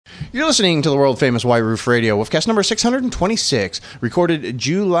You're listening to the world-famous White Roof Radio, Woofcast number 626, recorded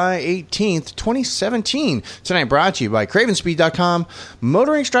July 18th, 2017. Tonight brought to you by CravenSpeed.com,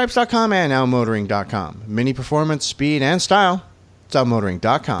 MotoringStripes.com, and NowMotoring.com. Mini performance, speed, and style. It's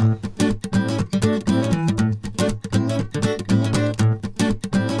OutMotoring.com.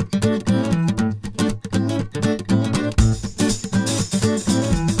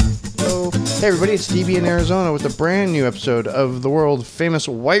 Hey everybody, it's DB in Arizona with a brand new episode of the world famous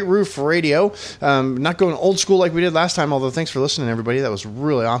White Roof Radio. Not going old school like we did last time, although thanks for listening everybody. That was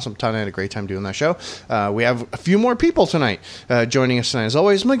really awesome. Todd and I had a great time doing that show. We have a few more people tonight joining us tonight. As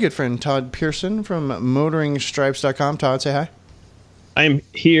always, my good friend Todd Pearson from MotoringStripes.com. Todd, say hi. I'm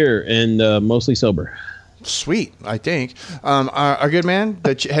here and mostly sober. Sweet, I think. Our good man,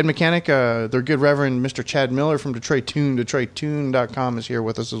 the head mechanic, their good Reverend Mr. Chad Miller from Detroit Tune, DetroitTune.com is here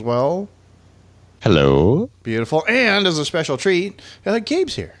with us as well. Hello. Beautiful. And as a special treat,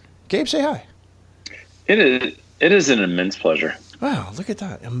 Gabe's here. Gabe, say hi. It is an immense pleasure. Wow, look at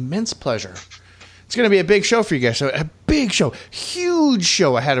that. Immense pleasure. It's going to be a big show for you guys. So a big show. Huge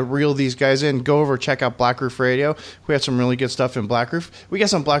show. I had to reel these guys in. Go over, check out Black Roof Radio. We had some really good stuff in Black Roof. We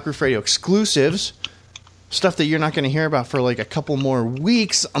got some Black Roof Radio exclusives. Stuff that you're not going to hear about for like a couple more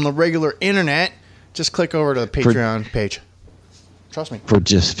weeks on the regular internet. Just click over to the Patreon page. Trust me. For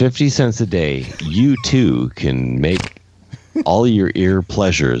just 50 cents a day, you too can make all your ear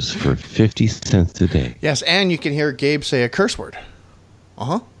pleasures for 50 cents a day. Yes, and you can hear Gabe say a curse word.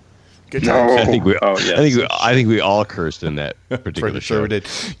 Uh-huh. Good time. time. I think we all cursed in that particular show. Sure we did.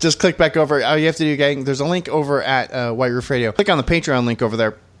 Just click back over. All you have to do, gang, there's a link over at White Roof Radio. Click on the Patreon link over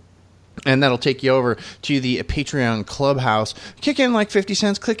there. And that'll take you over to the Patreon Clubhouse. Kick in like 50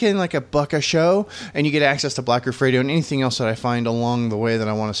 cents, click in like $1 a show, and you get access to Black Roof Radio and anything else that I find along the way that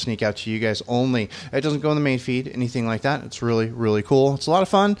I want to sneak out to you guys only. It doesn't go in the main feed, anything like that. It's really, really cool. It's a lot of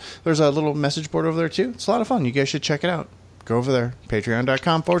fun. There's a little message board over there too. It's a lot of fun. You guys should check it out. Go over there,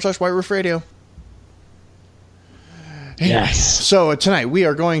 patreon.com/White Roof Radio. Yes. So tonight we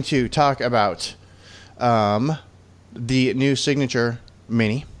are going to talk about the new Signature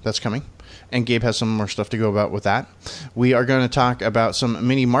Mini that's coming, and Gabe has some more stuff to go about with that. We are going to talk about some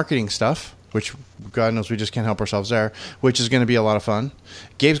mini marketing stuff, which God knows we just can't help ourselves there, which is going to be a lot of fun.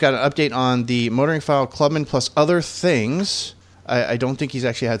 Gabe's got an update on the MotoringFile Clubman plus other things. I don't think he's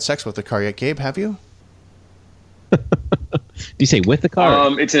actually had sex with the car yet. Gabe, have you? Do you say with the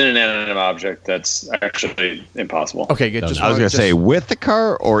car? It's an inanimate object. That's actually impossible. Okay, good. I was going to say with the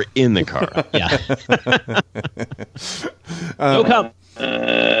car or in the car. Yeah. No comment.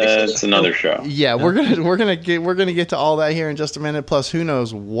 It's another show. Yeah, we're gonna get to all that here in just a minute. Plus, who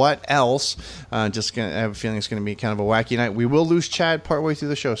knows what else? I have a feeling it's gonna be kind of a wacky night. We will lose Chad partway through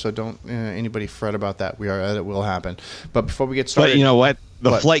the show, so don't anybody fret about that. It will happen. But before we get started, But you know what?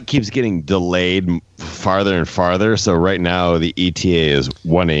 The flight keeps getting delayed farther and farther. So right now the ETA is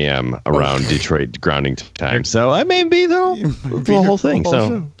 1 a.m. around Detroit grounding time. So I may be the whole thing.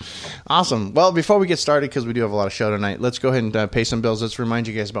 So awesome. Well, before we get started, because we do have a lot of show tonight, let's go ahead and pay some bills. Let's remind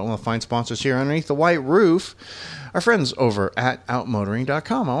you guys about one of the fine sponsors here underneath the White Roof. Our friends over at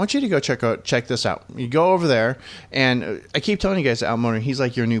OutMotoring.com. I want you to go check this out. You go over there, and I keep telling you guys, OutMotoring, he's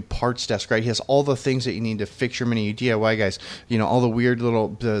like your new parts desk, right? He has all the things that you need to fix your Mini, you DIY guys. You know, all the weird little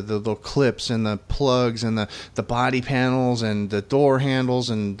the little clips and the plugs and the body panels and the door handles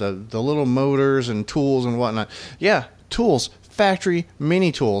and the little motors and tools and whatnot. Yeah, tools. Factory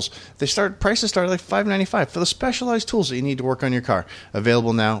mini tools. Prices start at like $5.95 for the specialized tools that you need to work on your car.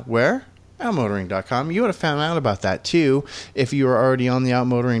 Available now where? OutMotoring.com. You would have found out about that too if you were already on the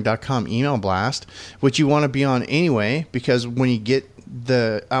OutMotoring.com email blast, which you want to be on anyway, because when you get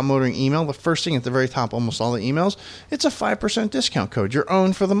the Outmotoring email, the first thing at the very top, almost all the emails, it's a 5% discount code, your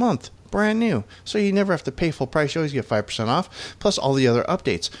own for the month. Brand new. So you never have to pay full price. You always get 5% off, plus all the other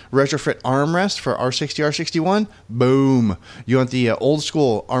updates. Retrofit armrest for R60, R61. Boom. You want the old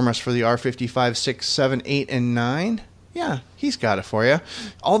school armrest for the R55, 6, 7, 8, and 9? Yeah, he's got it for you.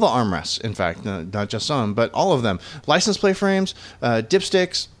 All the armrests, in fact, not just some, but all of them. License plate frames,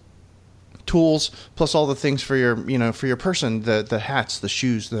 dipsticks, tools, plus all the things for your person, the hats, the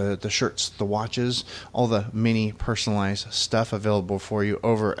shoes, the shirts, the watches, all the mini personalized stuff available for you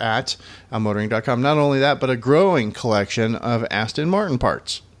over at motoring.com. Not only that, but a growing collection of Aston Martin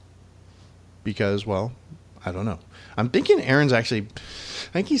parts. Because, well, I don't know. I'm thinking Aaron's I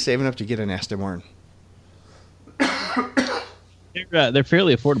think he's saving up to get an Aston Martin. They're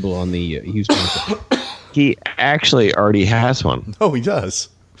fairly affordable on the used market. he actually already has one. Oh, he does.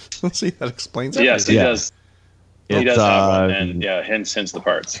 Let's see, that explains it. Yes, he does. He does have one, and hence the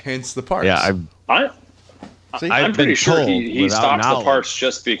parts. Hence the parts. Yeah, See? I'm pretty sure he without stocks knowledge. the parts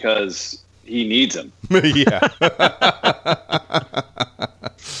just because he needs them. Yeah.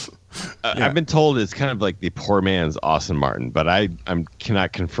 I've been told it's kind of like the poor man's Aston Martin, but I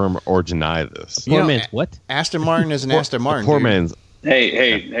cannot confirm or deny this. You Poor know, man's what? Aston Martin is an Aston Martin. Poor dude. man's.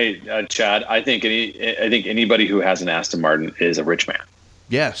 Hey, Chad. I think anybody who has an Aston Martin is a rich man.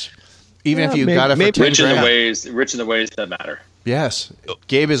 Yes. Even if you maybe- got it for maybe 10 Rich in grand. the ways that matter. Yes.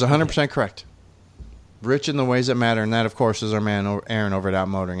 Gabe is 100% correct. Rich in the ways that matter, and that, of course, is our man Aaron over at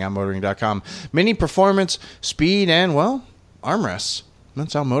Outmotoring, outmotoring.com. Mini performance, speed, and, well, armrests.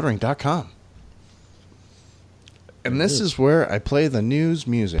 That's outmotoring.com. And this is where I play the news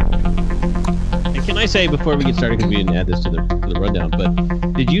music. And can I say before we get started, because we didn't add this to the rundown, but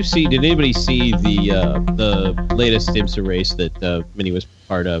did anybody see the latest IMSA race that Mini was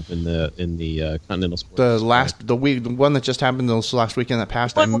part of in the Continental Sports? The one that just happened this last weekend that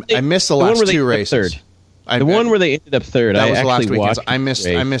passed. I missed the the one last where they two ended up races. third. The one where they ended up third. That I was the last actually weekend. watched. I missed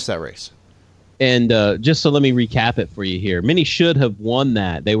race. that race. And just so let me recap it for you here. Mini should have won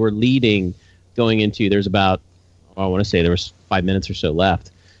that. They were leading going into, there's about, I want to say there was 5 minutes or so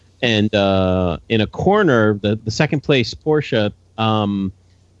left. And in a corner, the second place Porsche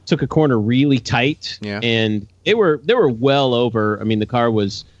took a corner really tight. Yeah. And they were well over. I mean, the car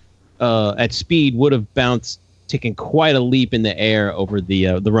was at speed, would have bounced, taken quite a leap in the air over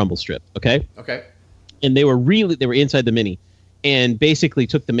the rumble strip. Okay. Okay. And they were inside the Mini and basically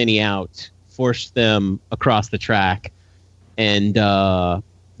took the Mini out, forced them across the track, and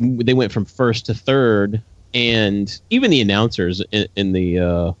they went from first to third. And even the announcers in the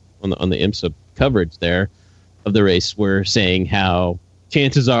on the IMSA coverage there of the race were saying how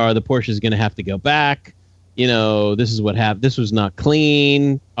chances are the Porsche is going to have to go back. You know, this is what happened. This was not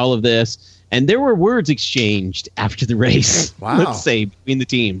clean. All of this, and there were words exchanged after the race. Wow. Let's say between the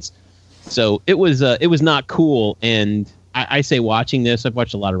teams. So it was not cool. And I say watching this, I've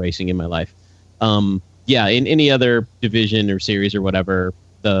watched a lot of racing in my life. Yeah, in any other division or series or whatever,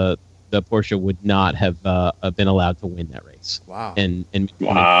 the Porsche would not have been allowed to win that race. Wow. And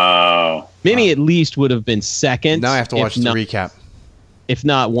Wow. Mini at least would have been second. Now I have to watch the recap. If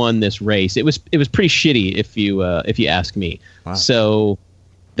not won this race. It was pretty shitty if you ask me. Wow. So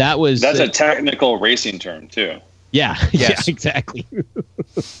that's a technical racing term too. Yeah. Yes. Yeah, exactly.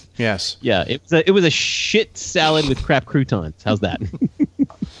 Yes. Yeah, it was a shit salad with crap croutons. How's that?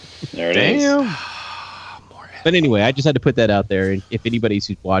 There it is. But anyway, I just had to put that out there. And if anybody's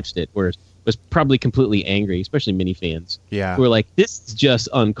who's watched it was probably completely angry, especially Mini fans, Yeah. who were like, "This is just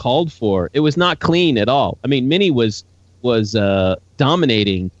uncalled for." It was not clean at all. I mean, Mini was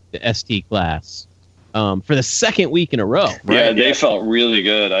dominating the ST class for the second week in a row. Yeah, they felt really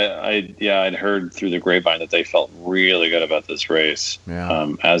good. I'd heard through the grapevine that they felt really good about this race. Yeah.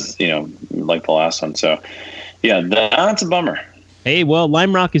 As you know, like the last one. So, yeah, that's a bummer. Hey, well,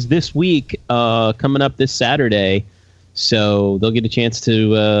 Lime Rock is this week, coming up this Saturday, so they'll get a chance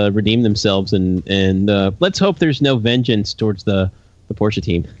to redeem themselves, and let's hope there's no vengeance towards the Porsche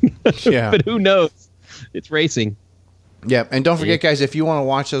team. Yeah. But who knows? It's racing. Yeah, and don't forget, guys, if you want to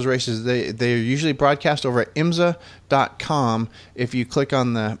watch those races, they're usually broadcast over at imsa.com. If you click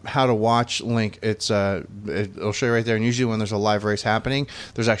on the How to Watch link, it'll show you right there. And usually when there's a live race happening,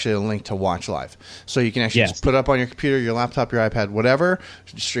 there's actually a link to watch live. So you can actually just put it up on your computer, your laptop, your iPad, whatever,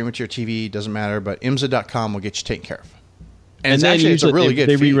 stream it to your TV, doesn't matter, but imsa.com will get you taken care of. And it's a really good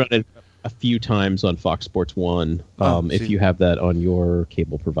They feed. rerun it a few times on Fox Sports 1 if you have that on your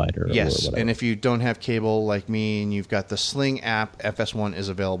cable provider. Yes, or whatever. and if you don't have cable like me and you've got the Sling app, FS1 is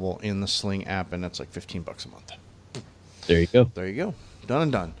available in the Sling app, and it's like $15 a month. There you go. There you go. Done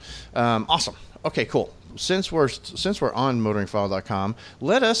and done. Awesome. Okay, cool. Since we're on MotoringFile.com,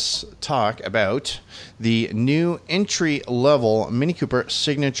 let us talk about the new entry-level Mini Cooper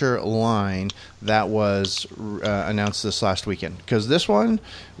signature line that was announced this last weekend. Because this one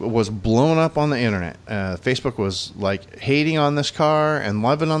was blown up on the internet. Facebook was like hating on this car and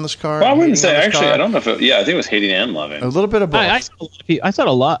loving on this car. Well, I wouldn't say actually. I don't know if I think it was hating and loving. A little bit of both. I saw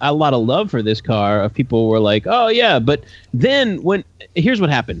a lot of love for this car. Of people were like, "Oh yeah," but then here's what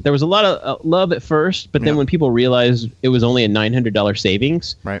happened. There was a lot of love at first, but then when people realized it was only a $900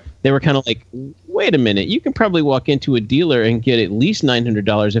 savings, right? They were kind of like, "Wait a minute! You can probably walk into a dealer and get at least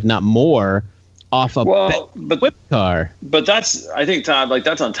 $900, if not more, off a whip car." But I think, Todd, like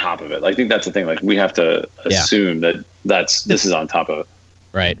that's on top of it. I think that's the thing. Like we have to assume that this is on top of it.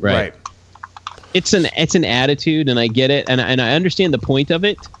 Right. It's an attitude, and I get it, and I understand the point of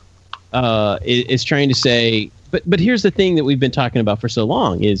it. Is trying to say, but here's the thing that we've been talking about for so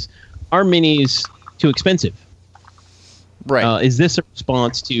long: is our Minis too expensive? Right. Is this a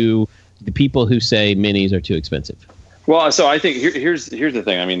response to the people who say minis are too expensive. Well, so I think here's the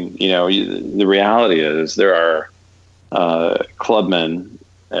thing. I mean, the reality is there are clubmen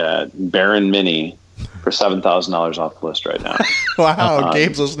at Baron Mini for $7,000 off the list right now. Wow,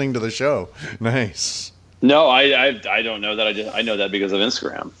 Gabe's listening to the show. Nice. No, I don't know that. I know that because of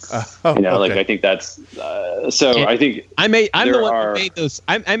Instagram. Like I think that's so. I think I'm the one who made those.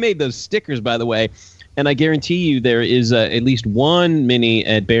 I made those stickers, by the way, and I guarantee you there is at least one Mini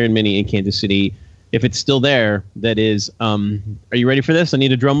at Baron Mini in Kansas City. If it's still there, that is. Are you ready for this? I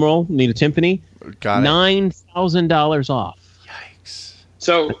need a drum roll. Need a timpani. Got it. $9,000 off. Yikes!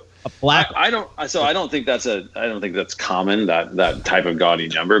 So. A black. I don't think that's common, that type of gaudy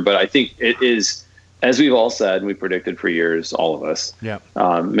number, but I think it is, as we've all said and we predicted for years, all of us. Yeah.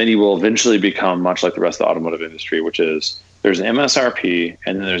 Mini will eventually become much like the rest of the automotive industry, which is there's MSRP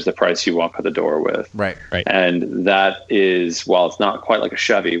and then there's the price you walk out the door with. Right. And that is, while it's not quite like a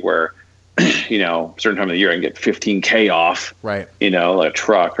Chevy where certain time of the year I can get $15,000 off. Right. Like a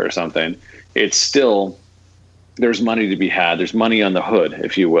truck or something. It's still. There's money to be had. There's money on the hood,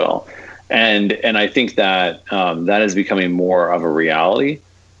 if you will, and I think that that is becoming more of a reality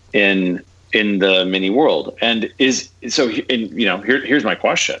in the Mini world. And here's my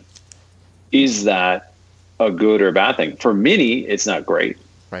question: is that a good or a bad thing? For Mini, it's not great.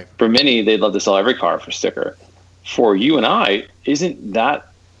 Right. For Mini, they'd love to sell every car for sticker. For you and I, isn't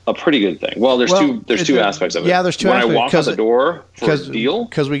that a pretty good thing? Well, there's two aspects of it. Yeah, there's two when aspects. When I walk out the door for a deal,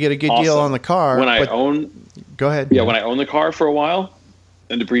 because we get a good deal on the car. When I own. Go ahead. Yeah, when I own the car for a while,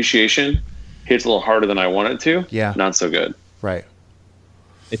 and depreciation hits a little harder than I want it to. Yeah, not so good. Right.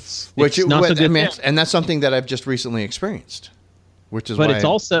 It's not so good. And that's something that I've just recently experienced, which is. But why it's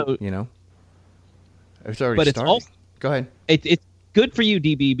also it's already starting. Go ahead. It's good for you,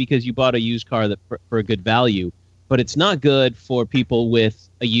 DB, because you bought a used car for a good value. But it's not good for people with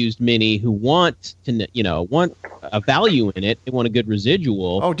a used Mini who want a value in it. They want a good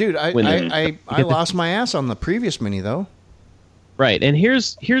residual. Oh, dude, I lost my ass on the previous Mini though. Right, and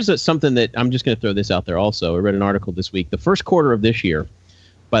here's something that I'm just going to throw this out there. Also, I read an article this week. The first quarter of this year,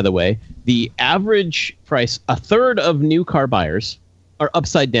 by the way, the average price, a third of new car buyers are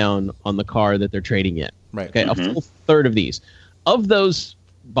upside down on the car that they're trading in. Right. Okay, a full third of these. Of those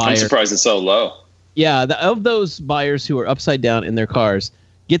buyers, I'm surprised it's so low. Yeah, of those buyers who are upside down in their cars,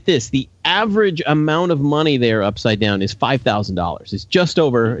 get this: the average amount of money they are upside down is $5,000. It's just a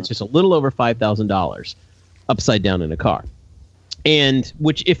little over $5,000 upside down in a car. And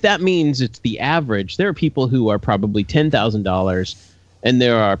which, if that means it's the average, there are people who are probably $10,000, and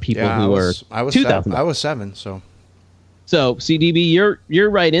there are people who are $2,000. I was 7, so. So, CDB, you're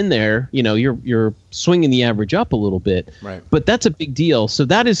right in there. You're swinging the average up a little bit. Right. But that's a big deal. So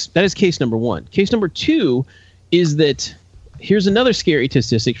that is case number one. Case number two is that here's another scary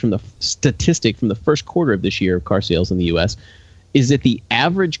statistic from the first quarter of this year of car sales in the U.S. is that the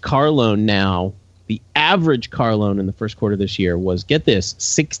average car loan in the first quarter of this year was, get this,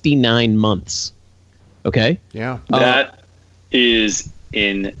 69 months. Okay. Yeah. That is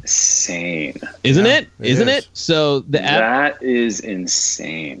insane, isn't it? Isn't it? So that is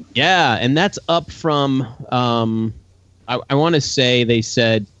insane. Yeah, and that's up from I want to say they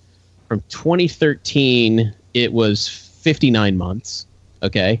said from 2013 it was 59 months,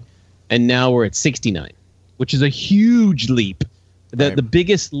 okay, and now we're at 69, which is a huge leap, the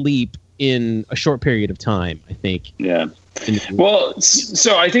biggest leap in a short period of time, I think. Yeah. Well,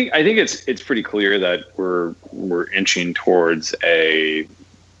 so I think it's pretty clear that we're inching towards a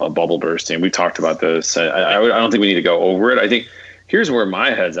bubble bursting. We talked about this. I don't think we need to go over it. I think here's where my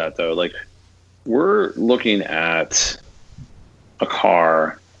head's at though. Like, we're looking at a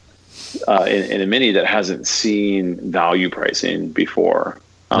car in a Mini that hasn't seen value pricing before.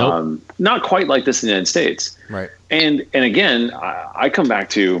 Nope. Not quite like this in the United States. Right. And again, I come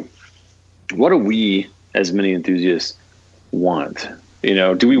back to, what do we as Mini enthusiasts want?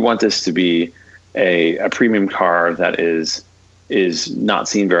 Do we want this to be a premium car that is not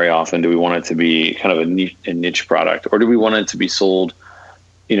seen very often? Do we want it to be kind of a niche product, or do we want it to be sold,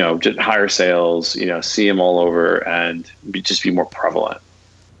 just higher sales, see them all over and just be more prevalent?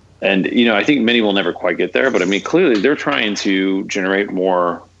 And, I think Mini will never quite get there, but I mean, clearly they're trying to generate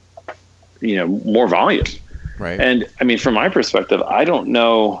more volume. Right. And I mean, from my perspective, I don't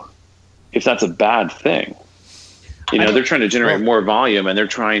know if that's a bad thing. They're trying to generate more volume, and they're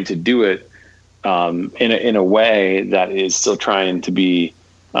trying to do it in a way that is still trying to be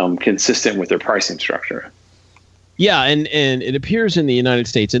consistent with their pricing structure. Yeah, and it appears in the United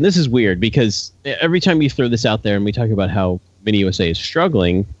States, and this is weird because every time you throw this out there and we talk about how MINIUSA is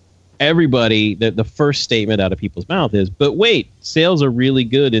struggling, everybody, the first statement out of people's mouth is, but wait, sales are really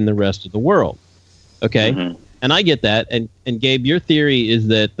good in the rest of the world. Okay. Mm-hmm. And I get that. And Gabe, your theory is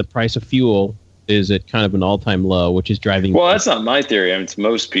that the price of fuel is at kind of an all-time low, which is driving. Well, that's not my theory. I mean, it's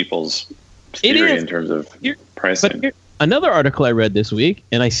most people's theory in terms of pricing. But another article I read this week,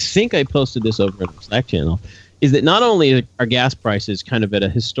 and I think I posted this over on the Slack channel, is that not only are gas prices kind of at a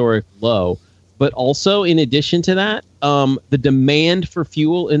historic low, but also in addition to that, the demand for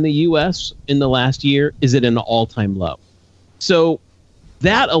fuel in the U.S. in the last year is at an all-time low. So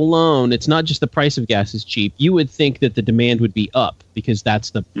that alone, it's not just the price of gas is cheap. You would think that the demand would be up because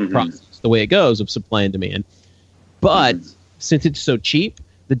that's the process, the way it goes of supply and demand. But since it's so cheap,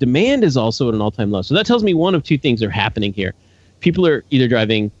 the demand is also at an all-time low. So that tells me one of two things are happening here. People are either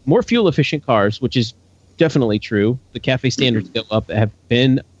driving more fuel-efficient cars, which is definitely true. The CAFE standards go up, have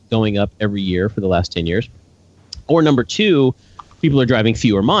been going up every year for the last 10 years. Or number two, people are driving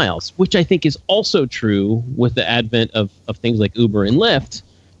fewer miles, which I think is also true with the advent of things like Uber and Lyft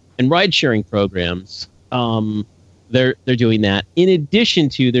and ride-sharing programs. They're doing that. In addition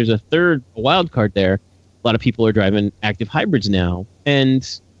to, there's a third wild card there. A lot of people are driving active hybrids now,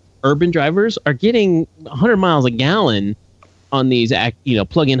 and urban drivers are getting 100 miles a gallon on these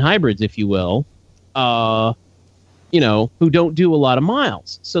plug-in hybrids, if you will, who don't do a lot of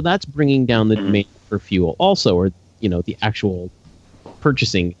miles. So that's bringing down the demand for fuel also, or the actual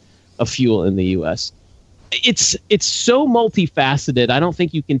purchasing of fuel in the U.S. It's so multifaceted. I don't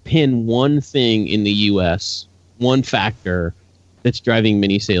think you can pin one thing in the U.S., one factor that's driving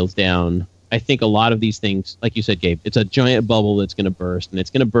mini sales down. I think a lot of these things, like you said, Gabe, it's a giant bubble that's going to burst, and it's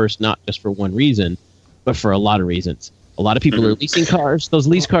going to burst not just for one reason, but for a lot of reasons. A lot of people are leasing cars. Those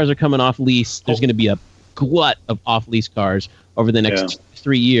lease cars are coming off lease. There's going to be a glut of off-lease cars over the next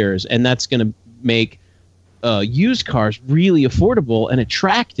 3 years, and that's going to make used cars really affordable and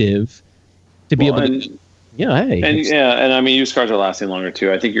attractive to be able to. And I mean, used cars are lasting longer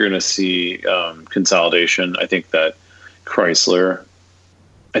too. I think you're going to see consolidation. I think that Chrysler,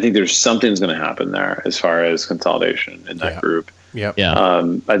 I think there's something's going to happen there as far as consolidation in that group. Yep. Yeah.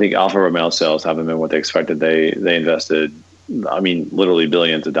 I think Alfa Romeo sales haven't been what they expected. They invested, I mean, literally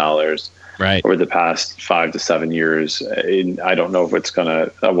billions of dollars over the past 5 to 7 years. I don't know if it's going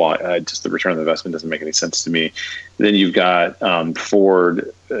to, just the return on the investment doesn't make any sense to me. Then you've got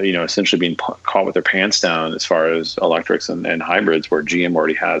Ford, essentially being caught with their pants down as far as electrics and hybrids, where GM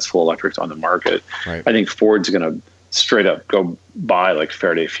already has full electrics on the market. Right. I think Ford's going to straight up go buy like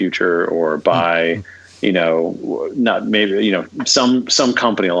Faraday Future or buy, some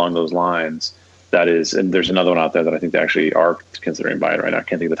company along those lines. That is, and there's another one out there that I think they actually are considering buying right now. I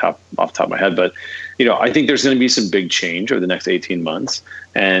can't think off the top of my head, but I think there's going to be some big change over the next 18 months,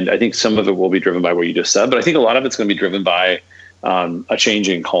 and I think some of it will be driven by what you just said, but I think a lot of it's going to be driven by a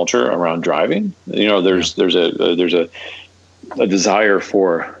changing culture around driving. There's a desire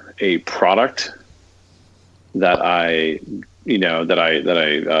for a product that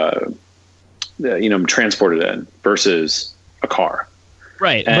I'm transported in versus a car.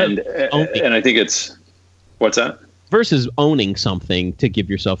 Right. And I think it's, what's that? Versus owning something to give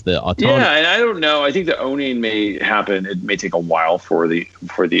yourself the autonomy. Yeah, and I don't know. I think the owning may happen. It may take a while for the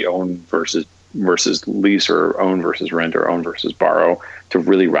own versus lease, or own versus rent, or own versus borrow to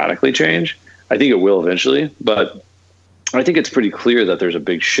really radically change. I think it will eventually, but I think it's pretty clear that there's a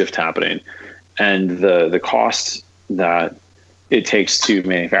big shift happening, and the cost that it takes to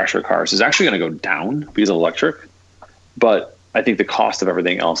manufacture cars is actually going to go down because of electric, but I think the cost of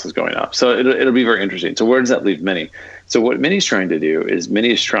everything else is going up. So it'll be very interesting. So where does that leave Mini? So what Mini's trying to do is Mini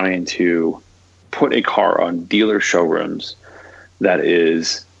is trying to put a car on dealer showrooms that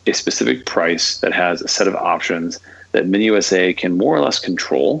is a specific price, that has a set of options that MINIUSA can more or less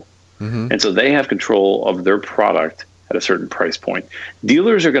control. And so they have control of their product at a certain price point.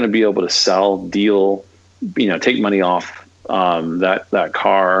 Dealers are going to be able to take money off that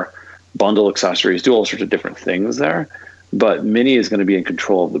car, bundle accessories, do all sorts of different things there. But Mini is going to be in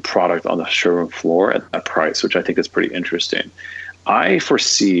control of the product on the showroom floor at that price, which I think is pretty interesting. I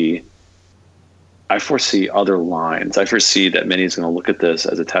foresee other lines. I foresee that Mini is going to look at this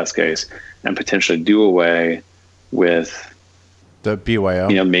as a test case and potentially do away with the BYO.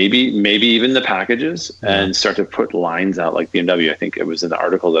 Maybe even the packages, and start to put lines out like BMW. I think it was in the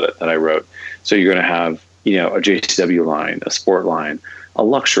article that I wrote. So you're going to have a JCW line, a sport line, a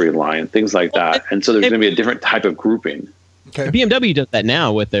luxury line, things like that. And so there's going to be a different type of grouping. Okay. BMW does that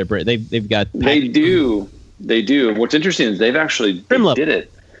now with their they've got they do. What's interesting is they did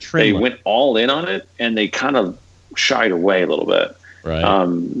it. They went all in on it, and they kind of shied away a little bit. Right.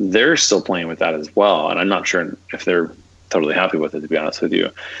 They're still playing with that as well, and I'm not sure if they're totally happy with it, to be honest with you.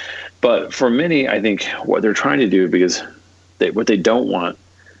 But for Mini, I think what they're trying to do, because what they don't want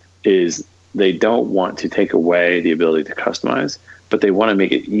is they don't want to take away the ability to customize, but they want to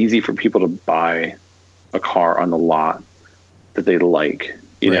make it easy for people to buy a car on the lot that they like,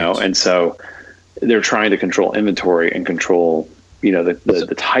 you know? And so they're trying to control inventory and control, you know,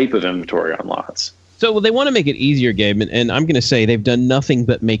 the type of inventory on lots. So they want to make it easier, Gabe, and I'm going to say they've done nothing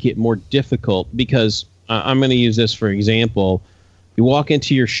but make it more difficult, because I'm going to use this for example. You walk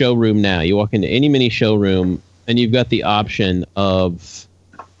into your showroom now, you walk into any Mini showroom, and you've got the option of,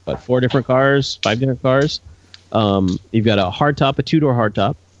 4 different cars, 5 different cars. You've got a hardtop, a 2-door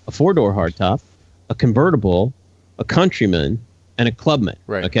hardtop, a 4-door hardtop, a convertible, a Countryman, and a Clubman.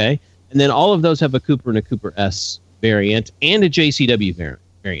 Right. Okay? And then all of those have a Cooper and a Cooper S variant and a JCW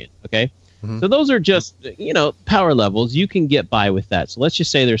variant. Okay? Mm-hmm. So those are just, you know, power levels. You can get by with that. So let's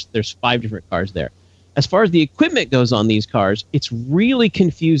just say there's 5 different cars there. As far as the equipment goes on these cars, it's really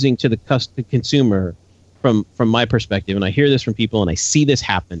confusing to the consumer from my perspective. And I hear this from people, and I see this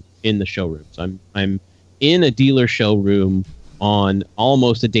happen in the showrooms. I'm in a dealer showroom on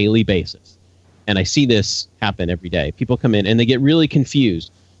almost a daily basis, and I see this happen every day. People come in and they get really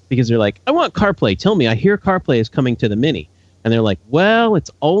confused because they're like, I want CarPlay. Tell me, I hear CarPlay is coming to the Mini. And they're like, well,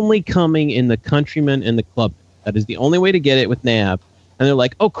 it's only coming in the Countryman and the Clubman. That is the only way to get it with nav. And they're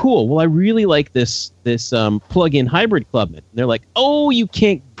like, oh, cool. Well, I really like this plug-in hybrid Clubman. And they're like, oh, you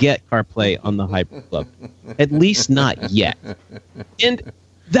can't get CarPlay on the hybrid Clubman. At least not yet. And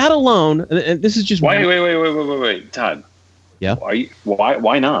that alone, and this is just... Wait, Todd. Yeah?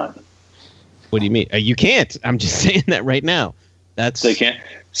 Why not? What do you mean? You can't. I'm just saying that right now. They can't.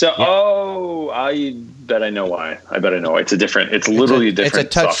 So, yeah. I bet I know why. It's literally a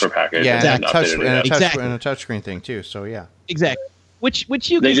different software package. Yeah, exactly. and a touchscreen thing too. So yeah, exactly. Which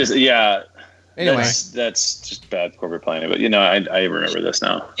you they just Anyway, that's just bad corporate planning. But you know, I remember this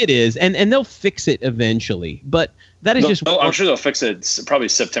now. It is, and they'll fix it eventually. But that is just. I'm sure they'll fix it. Probably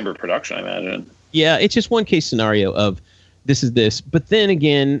September production, I imagine. Yeah, it's just one case scenario of this is this. But then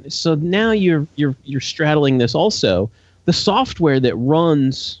again, so now you're straddling this also. The software that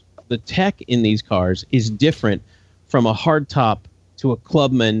runs the tech in these cars is different from a hardtop to a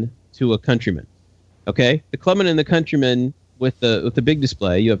Clubman to a Countryman. Okay, the Clubman and the Countryman with the big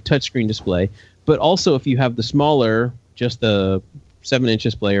display, you have touchscreen display, but also if you have the smaller, just the 7-inch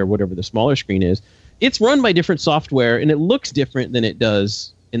display or whatever the smaller screen is, it's run by different software and it looks different than it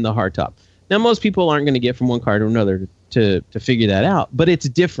does in the hardtop. Now, most people aren't going to get from one car to another to figure that out, but it's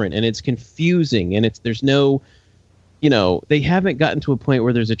different and it's confusing and there's no. You know, they haven't gotten to a point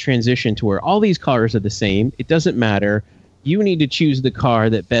where there's a transition to where all these cars are the same. It doesn't matter. You need to choose the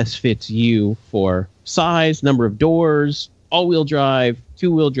car that best fits you for size, number of doors, all-wheel drive,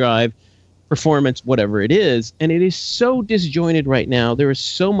 two-wheel drive, performance, whatever it is. And it is so disjointed right now. There is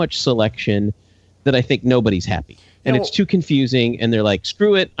so much selection that I think nobody's happy. And it's too confusing. And they're like,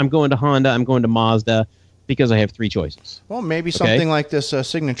 screw it. I'm going to Honda. I'm going to Mazda because I have 3 choices. Well, maybe something like this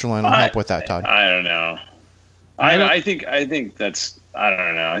signature line will help with that, Todd. I don't know. I think that's, I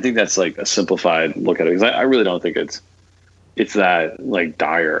don't know. I think that's like a simplified look at it, because I really don't think it's that like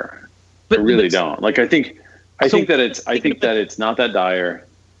dire. I really don't. Like I think that it's not that dire.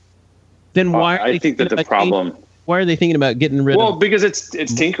 Then why? I think that the problem. Why are they thinking about getting rid of? Well, because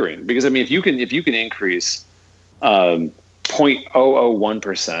it's tinkering. Because I mean, if you can increase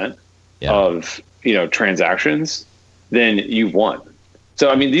 0.001% of transactions, then you've won. So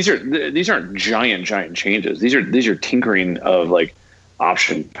I mean, these aren't giant changes. These are tinkering of like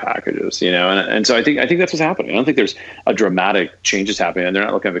option packages, and so I think that's what's happening. I don't think there's a dramatic changes happening, and they're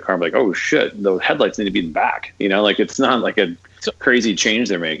not looking at the car and like, oh shit, the headlights need to be in the back. Like it's not like a crazy change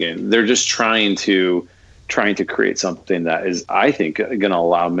they're making. They're just trying to create something that is, I think, going to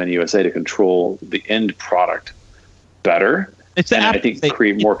allow MINIUSA to control the end product better. I think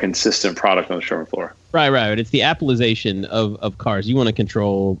create more consistent product on the showroom floor. Right. It's the Appleization of cars. You want to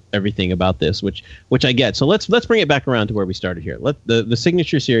control everything about this, which I get. So let's bring it back around to where we started here. The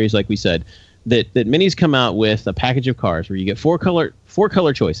Signature Series, like we said, that Mini's come out with a package of cars where you get four color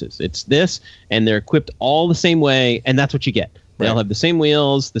choices. It's this, and they're equipped all the same way, and that's what you get. They all have the same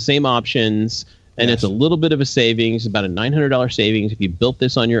wheels, the same options, and it's a little bit of a savings, about a $900 savings if you built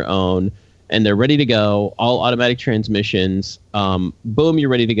this on your own. And they're ready to go, all automatic transmissions. Boom, you're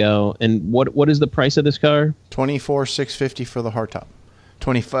ready to go. And what is the price of this car? $24,650 for the hardtop.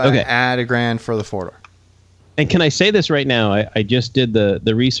 $25. Okay. Add $1,000 for the 4-door. And can I say this right now? I just did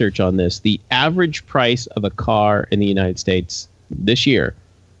the research on this. The average price of a car in the United States this year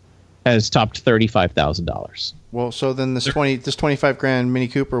has topped $35,000. Well, so then this 25 grand Mini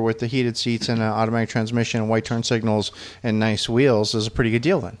Cooper with the heated seats and an automatic transmission and white turn signals and nice wheels is a pretty good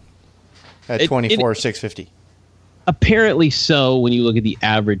deal then. At $24,650. Apparently so. When you look at the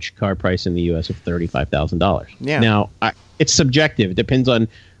average car price in the U.S. of $35,000. Yeah. Now it's subjective. It depends on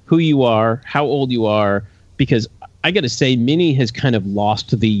who you are, how old you are. Because I got to say, Mini has kind of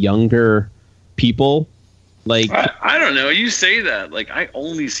lost the younger people. Like I don't know. You say that. Like I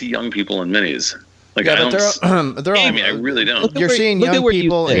only see young people in Minis. Like yeah, but they're all. I really don't. You're seeing young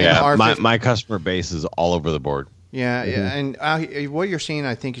people in R50. My customer base is all over the board. Yeah, and what you're seeing,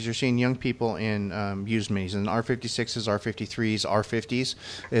 I think, is you're seeing young people in used Minis, and R56s, R53s, R50s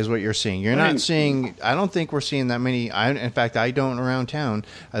is what you're seeing. You're not seeing. I don't think we're seeing that many. In fact, I don't around town,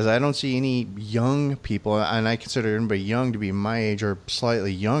 as I don't see any young people, and I consider anybody young to be my age or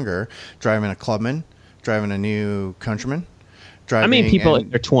slightly younger, driving a Clubman, driving a new Countryman. I mean, people in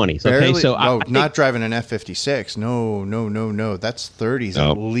their 20s. Barely, okay, so not driving an F56. No. That's 30s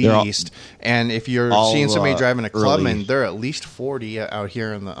at least. And if you're seeing somebody driving a Clubman, they're at least 40 out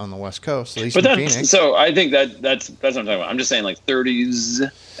here on the West Coast. At least in Phoenix. So I think that's what I'm talking about. I'm just saying, like 30s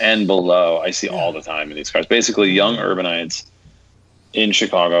and below, I see all the time in these cars. Basically, young urbanites in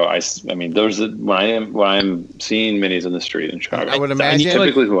Chicago. I mean, those when I'm seeing Minis in the street in Chicago. I would imagine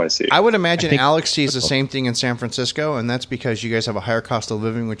typically who I see. I would imagine Alex sees the same thing in San Francisco, and that's because you guys have a higher cost of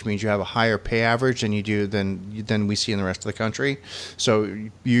living, which means you have a higher pay average than you do than we see in the rest of the country. So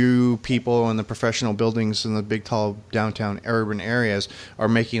you people in the professional buildings in the big, tall downtown urban areas are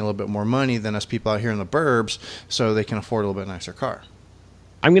making a little bit more money than us people out here in the burbs, so they can afford a little bit nicer car.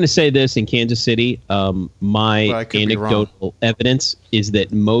 I'm going to say this in Kansas City. My anecdotal evidence is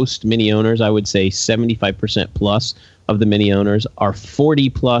that most Mini owners, I would say 75% plus of the Mini owners, are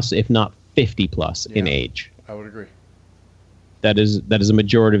 40 plus, if not 50 plus in age. I would agree. That is a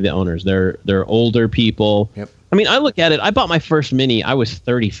majority of the owners. They're older people. Yep. I mean, I look at it. I bought my first Mini. I was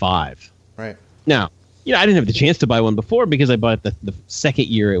 35. Right. Now, I didn't have the chance to buy one before because I bought it the second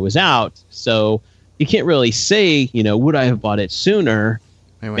year it was out. So you can't really say, would I have bought it sooner?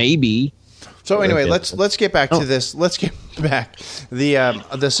 Anyway. Maybe. So anyway, let's get back to this. Let's get back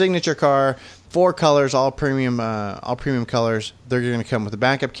the signature car, 4 colors, all premium colors. They're going to come with a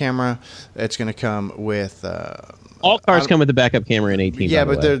backup camera. It's going to come with all cars come with a backup camera in 18. Yeah,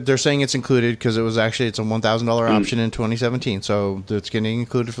 but they're saying it's included because it's a $1,000 option in 2017. So it's getting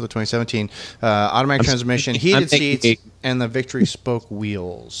included for the 2017 automatic transmission, heated seats, and the Victory spoke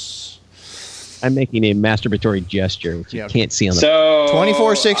wheels. I'm making a masturbatory gesture, which you can't see on the. So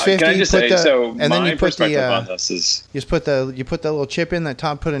 $24,650. Can I just say, and then you put on this is you put the little chip in that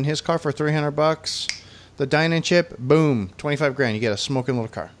Tom put in his car for $300. The dine-in chip, boom, $25,000. You get a smoking little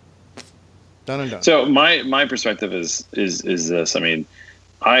car. Done and done. So my perspective is this. I mean,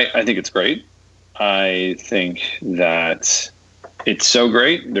 I think it's great. I think that it's so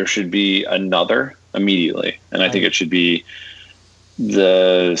great. There should be another immediately, and I think it should be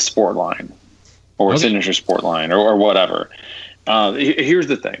the Sport line. Or signature Sport line, or whatever. Here's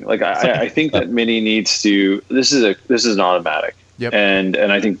the thing: like I think that Mini needs to. This is an automatic, and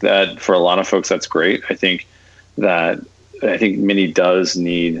I think that for a lot of folks that's great. I think Mini does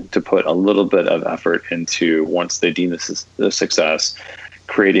need to put a little bit of effort into, once they deem this a success,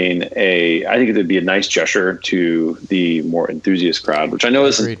 creating I think it would be a nice gesture to the more enthusiast crowd, which I know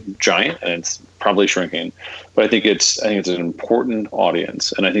is giant and it's probably shrinking, but I think it's an important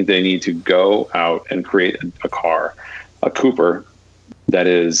audience, and I think they need to go out and create a car, a Cooper that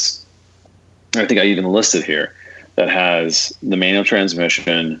is, I think I even listed here, that has the manual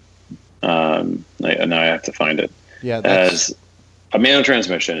transmission. Now I have to find it. Yeah, as a manual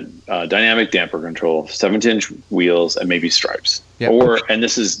transmission, dynamic damper control, 17-inch wheels, and maybe stripes. Yep. And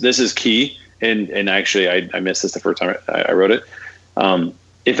this is key. And actually, I missed this the first time I wrote it.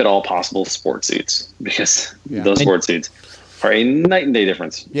 If at all possible, sport seats, because those sport seats are a night and day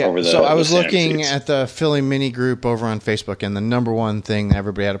difference. Over the. So I was looking at the Philly Mini group over on Facebook, and the number one thing that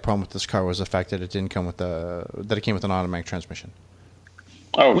everybody had a problem with this car was the fact that it didn't come with that it came with an automatic transmission.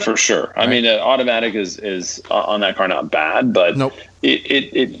 Oh, for sure. I mean, automatic is on that car not bad, but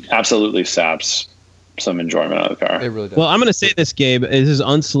it absolutely saps some enjoyment out of the car. It really does. Well, I'm going to say this, Gabe. This is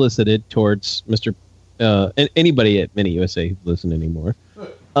unsolicited towards Mr. Anybody at MINIUSA who listen anymore,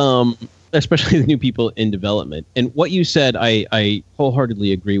 especially the new people in development. And what you said, I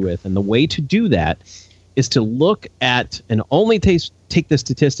wholeheartedly agree with. And the way to do that is to look at and only take the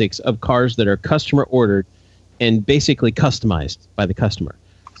statistics of cars that are customer ordered and basically customized by the customer.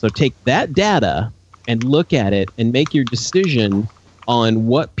 So take that data and look at it and make your decision on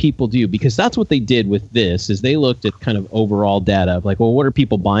what people do, because that's what they did with this, is they looked at kind of overall data of like, well, what are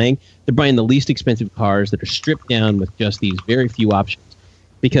people buying? They're buying the least expensive cars that are stripped down with just these very few options.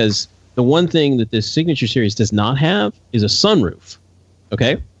 Because the one thing that this Signature Series does not have is a sunroof,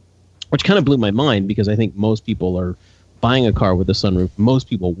 okay? Which kind of blew my mind, because I think most people are buying a car with a sunroof. Most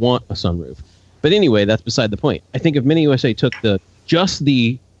people want a sunroof. But anyway, that's beside the point. I think if MINIUSA took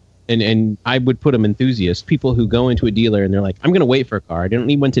and I would put them enthusiasts, people who go into a dealer and they're like, I'm going to wait for a car. I don't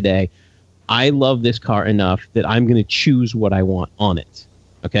need one today. I love this car enough that I'm going to choose what I want on it.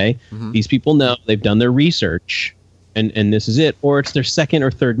 Okay? Mm-hmm. These people know, they've done their research, and this is it. Or it's their second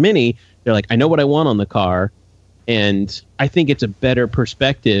or third Mini. They're like, I know what I want on the car, and I think it's a better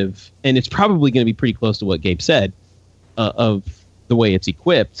perspective, and it's probably going to be pretty close to what Gabe said of the way it's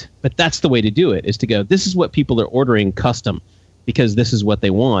equipped. But that's the way to do it, is to go, this is what people are ordering custom, because this is what they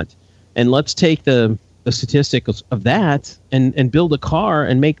want. And let's take the statistics of that and build a car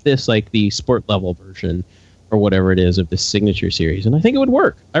and make this like the sport level version or whatever it is of the Signature Series. And I think it would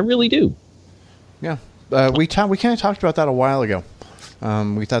work. I really do. Yeah. We kind of talked about that a while ago.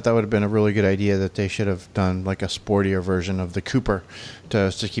 We thought that would have been a really good idea, that they should have done like a sportier version of the Cooper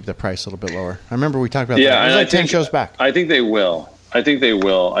to keep the price a little bit lower. I remember we talked about that. It was like 10 shows back. I think they will. I think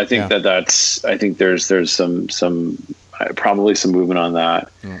there's some probably some movement on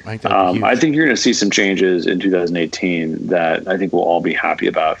that. I think you're going to see some changes in 2018 that I think we'll all be happy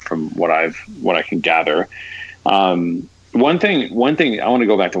about, from what I can gather. One thing I want to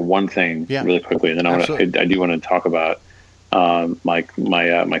go back to one thing really quickly, and then I do want to talk about my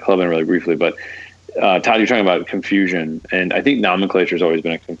club in really briefly. But Todd, you're talking about confusion, and I think nomenclature has always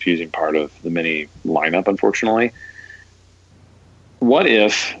been a confusing part of the Mini lineup, unfortunately. What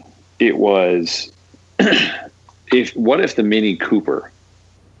if it was what if the Mini Cooper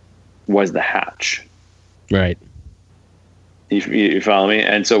was the hatch? Right. You follow me?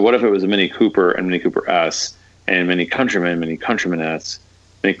 And so what if it was a Mini Cooper and Mini Cooper S, and Mini Countryman, Mini Countryman S,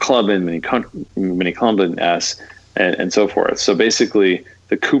 Mini Clubman, Mini Clubman S, and so forth. So basically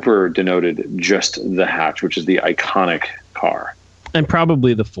the Cooper denoted just the hatch, which is the iconic car. And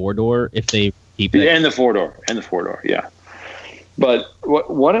probably the 4-door, if they keep it. And the 4-door, yeah. But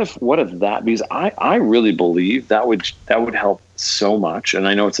what if that, because I really believe that would help so much. And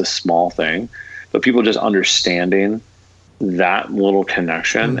I know it's a small thing, but people just understanding that little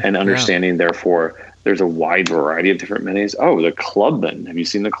connection and understanding, therefore, there's a wide variety of different Minis. Oh, the Clubman. Have you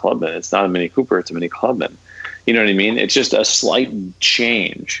seen the Clubman? It's not a Mini Cooper, it's a Mini Clubman. You know what I mean? It's just a slight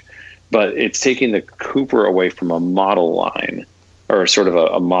change, but it's taking the Cooper away from a model line, or sort of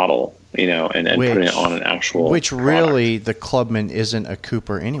a model, and putting it on an actual Which really, product. The Clubman isn't a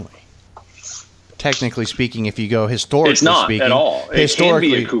Cooper anyway. Technically speaking, if you go historically it's not speaking. At all. It can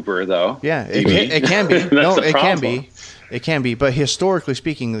be a Cooper, though. Yeah, it can be. No, it can be. It can be. But historically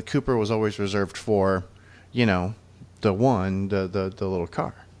speaking, the Cooper was always reserved for, the little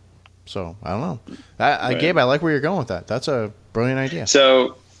car. So, I don't know. Right. Gabe, I like where you're going with that. That's a brilliant idea.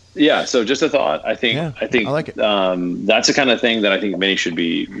 So just a thought. I think I like it. That's the kind of thing that I think many should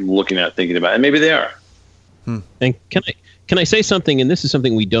be looking at, thinking about, and maybe they are. And can I say something? And this is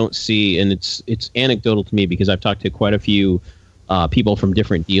something we don't see, and it's anecdotal to me, because I've talked to quite a few people from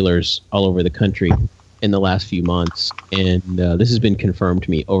different dealers all over the country in the last few months, and this has been confirmed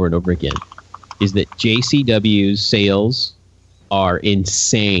to me over and over again, is that JCW sales are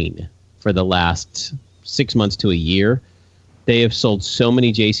insane for the last 6 months to a year. They have sold so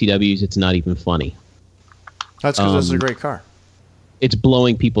many JCWs, it's not even funny. That's because this is a great car. It's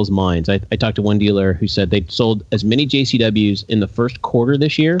blowing people's minds. I talked to one dealer who said they sold as many JCWs in the first quarter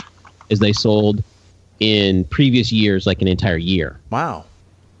this year as they sold in previous years, like an entire year. Wow.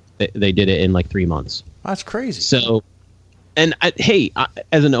 They did it in like 3 months. That's crazy. So, and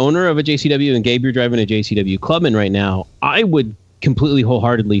as an owner of a JCW, and Gabe, you're driving a JCW Clubman right now, I would completely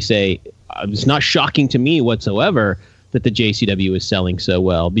wholeheartedly say it's not shocking to me whatsoever that the JCW is selling so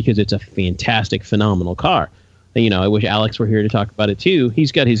well, because it's a fantastic, phenomenal car. I wish Alex were here to talk about it too.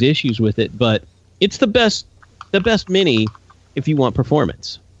 He's got his issues with it, but it's the best Mini if you want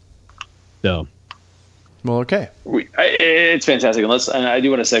performance. So, well, okay, it's fantastic. And I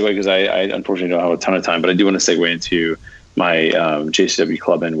do want to segue, because I unfortunately don't have a ton of time, but I do want to segue into my JCW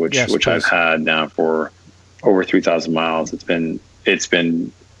Clubman, which I've had now for over 3,000 miles. It's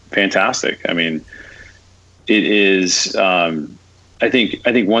been fantastic. I mean, it is. I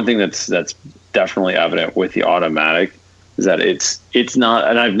think one thing that's definitely evident with the automatic is that it's not,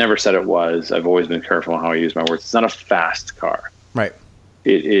 and I've never said it was. I've always been careful on how I use my words. It's not a fast car. Right.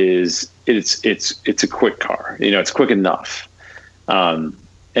 It is. It's a quick car. It's quick enough.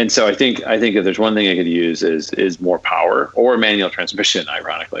 And so I think if there's one thing I could use is more power or a manual transmission,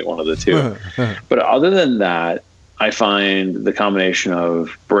 ironically, one of the two. But other than that, I find the combination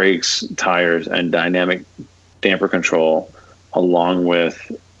of brakes, tires, and dynamic damper control, along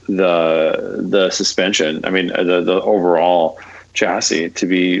with the suspension, I mean, the overall chassis, to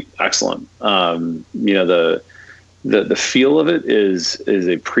be excellent. The feel of it is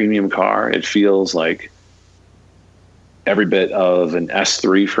a premium car. It feels like every bit of an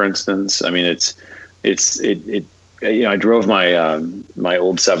S3, for instance. I mean, I drove my my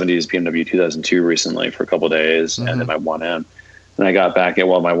old 70s BMW 2002 recently for a couple of days, and then my 1M, and I got back at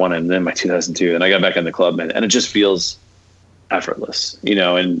my 1M, and then my 2002, and I got back in the Clubman, and it just feels effortless,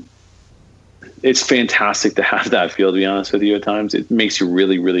 and it's fantastic to have that feel, to be honest with you. At times it makes you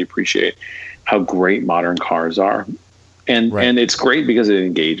really, really appreciate how great modern cars are. And it's great because it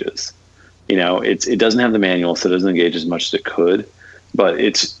engages, it doesn't have the manual, so it doesn't engage as much as it could, but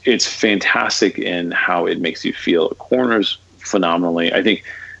it's fantastic in how it makes you feel. It corners phenomenally. I think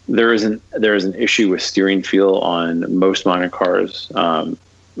there is an issue with steering feel on most modern cars,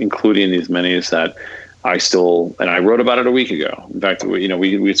 including these minis, that and I wrote about it a week ago. In fact,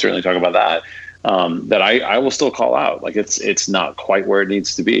 we certainly talk about that. That I will still call out. Like it's not quite where it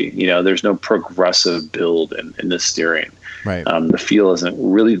needs to be. There's no progressive build in the steering. Right. The feel isn't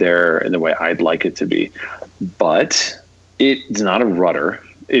really there in the way I'd like it to be, but it's not a rudder.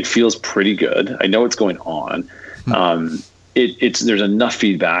 It feels pretty good. I know what's going on. There's enough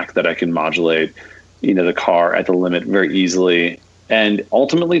feedback that I can modulate, the car at the limit very easily, and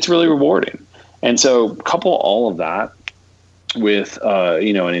ultimately it's really rewarding. And so couple all of that with,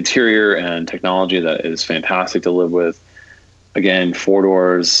 an interior and technology that is fantastic to live with. Again, 4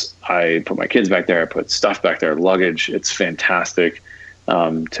 doors. I put my kids back there. I put stuff back there, luggage. It's fantastic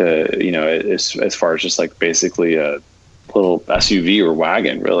as far as just like basically a little SUV or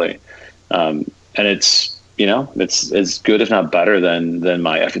wagon, really. And it's as good, if not better than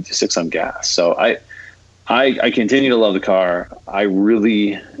my F56 on gas. So I continue to love the car. I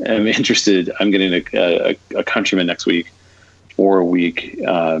really am interested. I'm getting a Countryman next week for a week.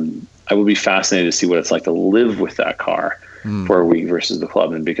 I will be fascinated to see what it's like to live with that car for a week versus the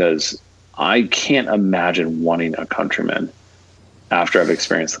Clubman, because I can't imagine wanting a Countryman after I've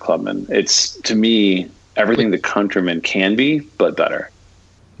experienced the Clubman. It's, to me, everything the Countryman can be, but better.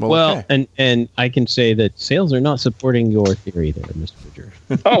 Well, okay. and I can say that sales are not supporting your theory there, Mr. Bridger.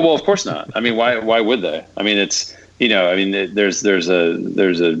 Oh, well, of course not. I mean, why would they? I mean, it's, there's an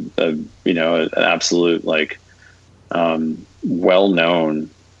absolute, like, well-known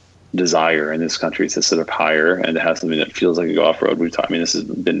desire in this country to sit up higher and to have something that feels like a go off-road. This has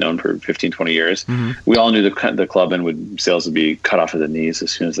been known for 15, 20 years. We all knew the Clubman sales would be cut off at the knees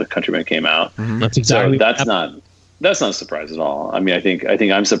as soon as the Countryman came out. That's exactly so that's not a surprise at all. I mean, I think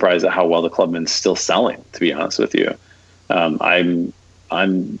I'm surprised at how well the Clubman's still selling, to be honest with you. I'm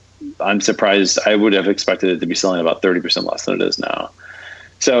surprised. I would have expected it to be selling about 30% less than it is now.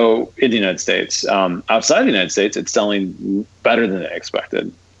 So in the United States, outside the United States, it's selling better than I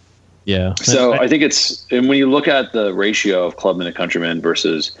expected. Yeah. So I think and when you look at the ratio of Clubman to Countryman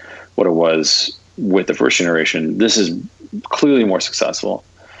versus what it was with the first generation, this is clearly more successful.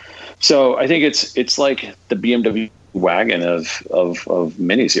 So I think it's like the BMW wagon of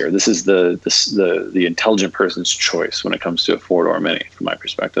minis here. This is the intelligent person's choice when it comes to a 4-door Mini, from my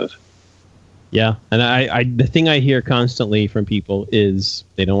perspective. Yeah, and I the thing I hear constantly from people is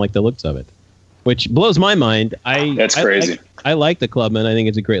they don't like the looks of it, which blows my mind. That's crazy. I like the Clubman. I think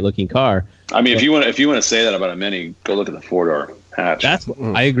it's a great looking car. I mean, if you want to say that about a Mini, go look at the 4-door hatch.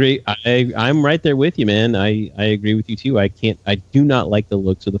 I agree. I'm right there with you, man. I agree with you too. I do not like the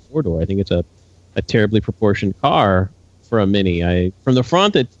looks of the 4-door. I think it's a terribly proportioned car for a Mini. From the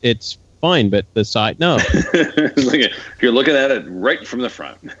front, it's fine, but the side, no. If you're looking at it right from the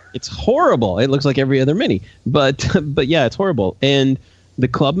front, it's horrible. It looks like every other Mini, but yeah, it's horrible. And the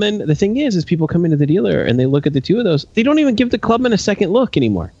Clubman, the thing is people come into the dealer and they look at the two of those. They don't even give the Clubman a second look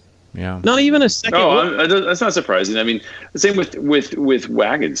anymore. Yeah, not even a second. No, that's not surprising. I mean, the same with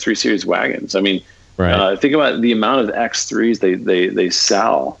wagons, 3 Series wagons. I mean, right. Think about the amount of X3s they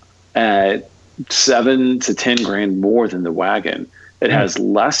sell at $7,000 to $10,000 more than the wagon. It has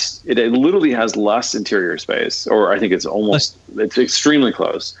less. It literally has less interior space, or I think it's extremely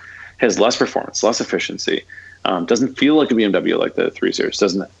close. Has less performance, less efficiency. Doesn't feel like a BMW like the 3 Series.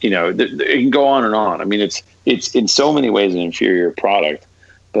 Doesn't, it can go on and on. I mean, it's in so many ways an inferior product,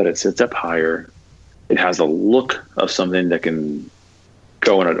 but it sits up higher. It has a look of something that can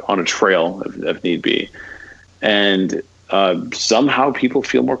go on a trail if need be. And somehow people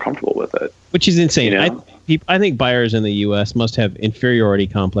feel more comfortable with it. Which is insane. You know? I think buyers in the U.S. must have inferiority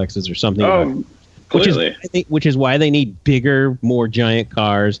complexes or something. Which is why they need bigger, more giant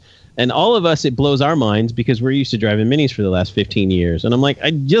cars. And all of us, it blows our minds because we're used to driving minis for the last 15 years. And I'm like,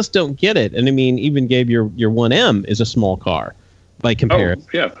 I just don't get it. And I mean, even Gabe, your 1M is a small car by comparison.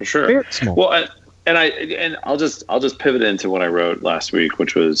 Oh, yeah, for sure. Very small. Well, and I'll just pivot into what I wrote last week,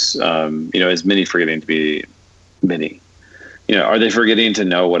 which was, is Mini forgetting to be Mini? Are they forgetting to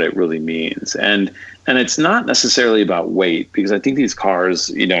know what it really means? And it's not necessarily about weight, because I think these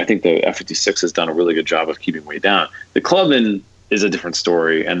cars, I think the F56 has done a really good job of keeping weight down. The Clubman is a different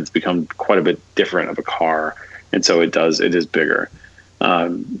story, and it's become quite a bit different of a car. And so it is bigger.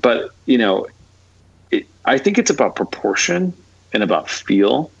 But I think it's about proportion and about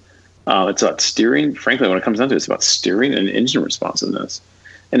feel. It's about steering. Frankly, when it comes down to it, it's about steering and engine responsiveness.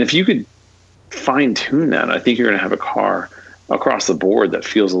 And if you could fine tune that, I think you're going to have a car across the board that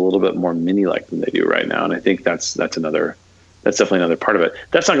feels a little bit more Mini-like than they do right now. And I think that's definitely another part of it.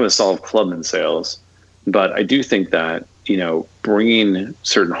 That's not going to solve Clubman sales, but I do think that, bringing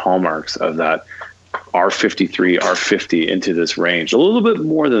certain hallmarks of that R53, R50 into this range a little bit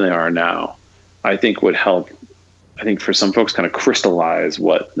more than they are now, I think would help. I think for some folks kind of crystallize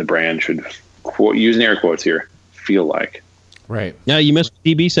what the brand should, using air quotes here, feel like. Right. Yeah, you missed what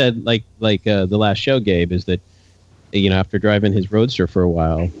DB said, like the last show, Gabe, is that, after driving his Roadster for a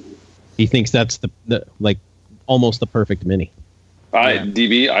while, he thinks that's the almost the perfect Mini.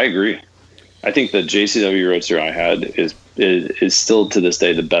 DB, I agree. I think the JCW Roadster I had is still to this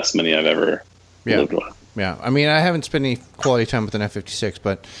day the best Mini I've ever lived with. Yeah, I mean, I haven't spent any quality time with an F56,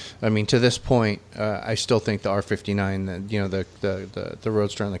 but I mean, to this point, I still think the R59, the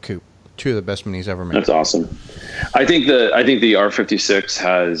Roadster and the Coupe, two of the best minis ever made. That's awesome. I think the R56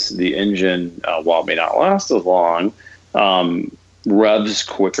 has the engine, while it may not last as long, revs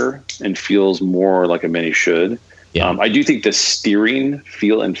quicker and feels more like a Mini should. Yeah. I do think the steering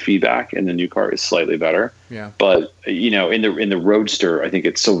feel and feedback in the new car is slightly better. Yeah. But in the Roadster, I think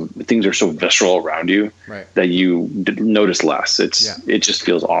things are so visceral around you that you notice less. It just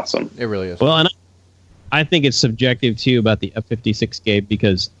feels awesome. It really is. Well, and I think it's subjective too about the F56, Gabe,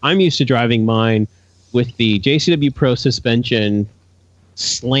 because I'm used to driving mine with the JCW Pro suspension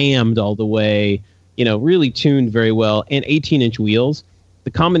slammed all the way, really tuned very well, and 18-inch wheels. The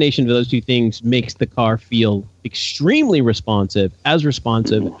combination of those two things makes the car feel extremely responsive as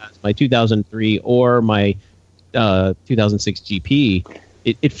my 2003 or my 2006 GP.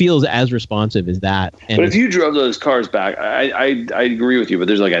 It feels as responsive as that. And but if you drove those cars back, I agree with you, but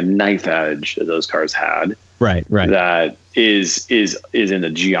there's like a knife edge that those cars had. Right. That is in the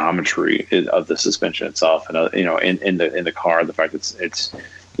geometry of the suspension itself, and in the car, the fact that it's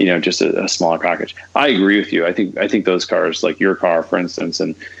just a smaller package. I agree with you. I think those cars, like your car, for instance,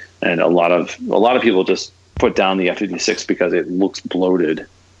 and a lot of people just put down the F56 because it looks bloated.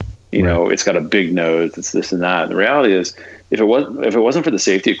 It's got a big nose. It's this and that. And the reality is, if it wasn't for the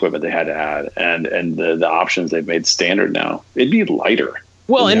safety equipment they had to add and the options they've made standard now, it'd be lighter.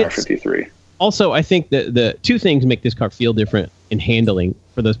 Well, than and the R53. Also, I think that the two things make this car feel different in handling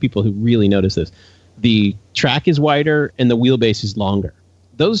for those people who really notice this. The track is wider and the wheelbase is longer.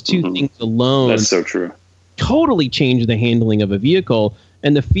 Those two things alone, that's so true, totally change the handling of a vehicle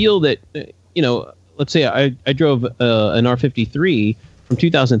and the feel that, let's say I drove an R53 from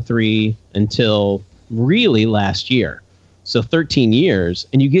 2003 until really last year. So 13 years,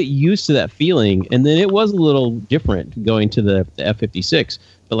 and you get used to that feeling. And then it was a little different going to the F56.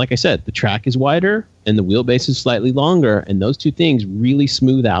 But like I said, the track is wider and the wheelbase is slightly longer. And those two things really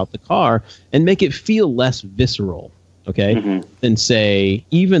smooth out the car and make it feel less visceral. Okay, than say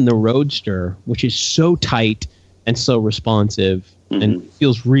even the Roadster, which is so tight and so responsive and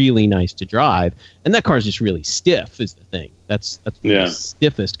feels really nice to drive. And that car is just really stiff. Is the thing that's the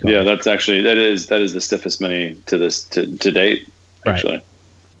stiffest car. Yeah, that is the stiffest Mini to date. Actually, right.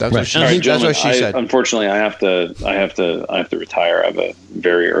 That's what she said. Unfortunately, I have to retire. I have a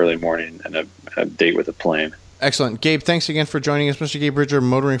very early morning and a date with a plane. Excellent. Gabe, thanks again for joining us. Mr. Gabe Bridger,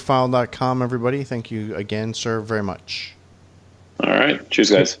 MotoringFile.com, everybody. Thank you again, sir, very much. All right. Cheers,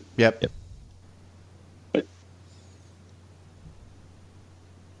 guys. Yep. Bye.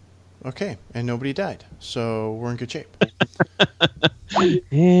 Okay, and nobody died, so we're in good shape.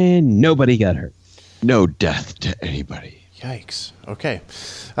 And nobody got hurt. No death to anybody. Yikes. Okay.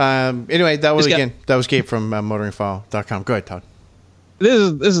 Anyway, that was Gabe from MotoringFile.com. Go ahead, Todd.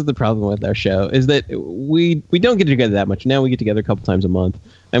 this is the problem with our show is that we don't get together that much. Now we get together a couple times a month,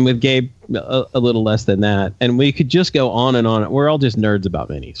 and with Gabe a little less than that. And we could just go on and on. We're all just nerds about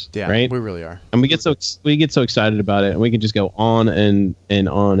minis, right? We really are. And we get so excited about it, and we can just go on and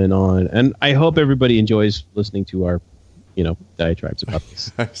on and on. And I hope everybody enjoys listening to our diatribes about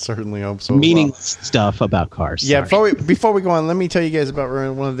this. I certainly hope so. Meaningless stuff about cars. Yeah, Sorry. before we go on, let me tell you guys about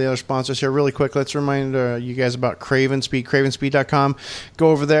one of the other sponsors here really quick. Let's remind you guys about Craven Speed, cravenspeed.com. Go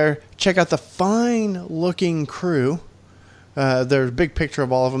over there, check out the fine-looking crew. There's a big picture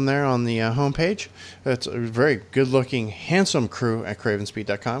of all of them there on the homepage. It's a very good-looking, handsome crew at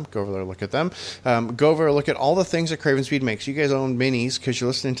cravenspeed.com. Go over there, look at them. Go over and look at all the things that Craven Speed makes. You guys own minis because you're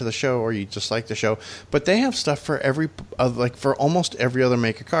listening to the show or you just like the show. But they have stuff for for almost every other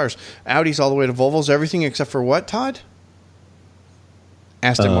make of cars. Audis all the way to Volvos, everything except for what, Todd?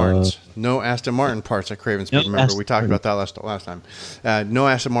 Aston Martins. No Aston Martin parts at Craven Speed. Remember, we talked about that last time. No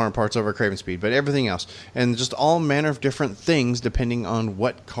Aston Martin parts over Craven Speed, but everything else. And just all manner of different things depending on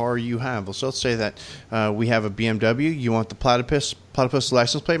what car you have. So let's say that we have a BMW. You want the platypus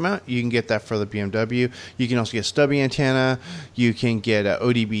license plate mount. You can get that for the BMW. You can also get stubby antenna. You can get an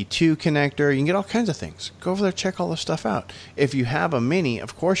ODB2 connector. You can get all kinds of things. Go over there, check all this stuff out. If you have a Mini,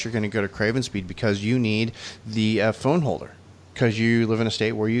 of course you're going to go to Craven Speed because you need the phone holder. Because you live in a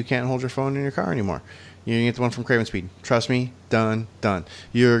state where you can't hold your phone in your car anymore. You're going to get the one from Craven Speed. Trust me, done.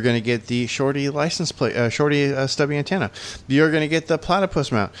 You're going to get the shorty license plate, shorty stubby antenna. You're going to get the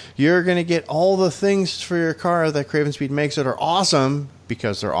platypus mount. You're going to get all the things for your car that Craven Speed makes that are awesome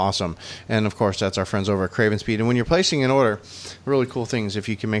because they're awesome. And, of course, that's our friends over at Craven Speed. And when you're placing an order, really cool things if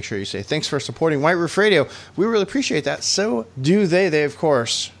you can make sure you say, thanks for supporting White Roof Radio. We really appreciate that. So do they. They, of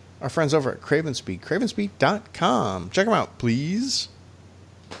course, our friends over at Craven Speed, cravenspeed.com. Check them out, please.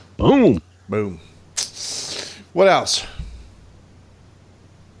 Boom. What else?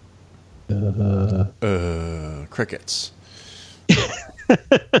 Crickets.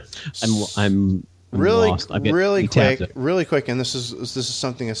 I'm lost. Really quick, and this is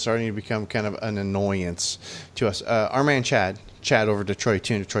something that's starting to become kind of an annoyance to us. Our man Chad over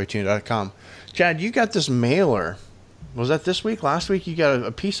DetroitTune.com. Chad, you got this mailer. Was that this week? Last week, you got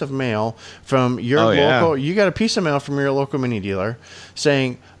a piece of mail from your local. Yeah. You got a piece of mail from your local Mini dealer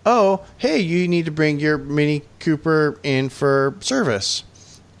saying, "Oh, hey, you need to bring your Mini Cooper in for service."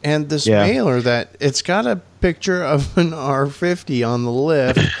 And this mailer it's got a picture of an R50 on the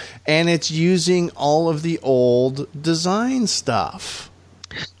lift, and it's using all of the old design stuff.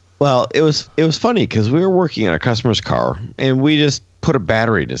 Well, it was funny because we were working on a customer's car, and we just put a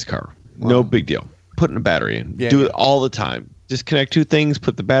battery in his car. Wow. No big deal. Putting a battery in. Do it all the time. Just connect two things,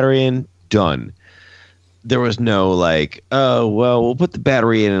 put the battery in, done. There was no like, oh, well, we'll put the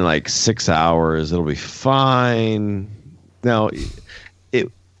battery in like 6 hours. It'll be fine. No,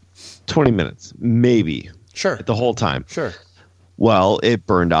 20 minutes, maybe. Sure. The whole time. Sure. Well, it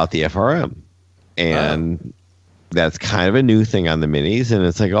burned out the FRM. And that's kind of a new thing on the Minis. And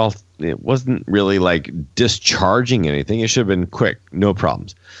it's like, it wasn't really like discharging anything. It should have been quick. No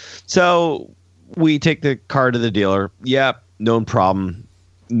problems. So we take the car to the dealer. Yep, no problem.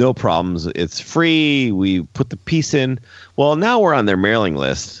 No problems. It's free. We put the piece in. Well, now we're on their mailing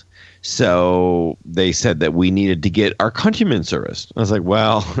list. So they said that we needed to get our Countryman serviced. I was like,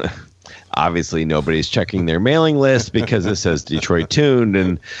 well, obviously nobody's checking their mailing list because it says Detroit Tuned.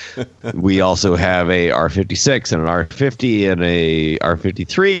 And we also have a R56 and an R50 and a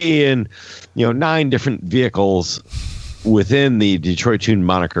R53 and 9 different vehicles within the Detroit Tuned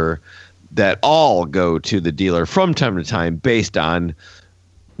moniker that all go to the dealer from time to time based on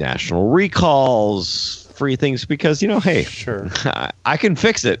national recalls, free things, because, hey, sure, I can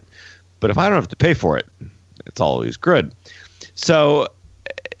fix it, but if I don't have to pay for it, it's always good. So,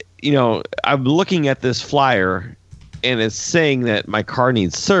 I'm looking at this flyer, and it's saying that my car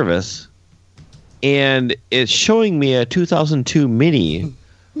needs service, and it's showing me a 2002 Mini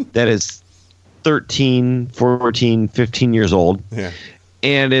that is 13, 14, 15 years old. Yeah.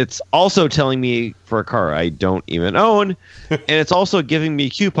 And it's also telling me for a car I don't even own. And it's also giving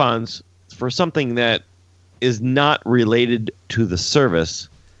me coupons for something that is not related to the service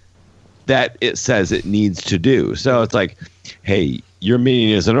that it says it needs to do. So it's like, hey, your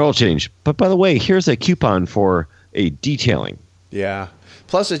Mini is an oil change. But by the way, here's a coupon for a detailing. Yeah.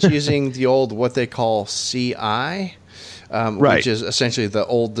 Plus it's using the old, what they call CI, which is essentially the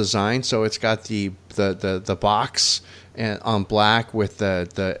old design. So it's got the box and on black with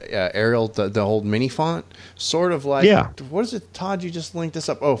the Arial, the old Mini font, sort of like, what is it, Todd? You just linked this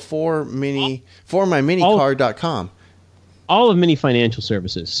up. Oh, for myMiniCard.com. All of Mini Financial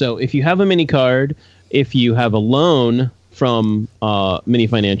Services. So if you have a Mini card, if you have a loan from Mini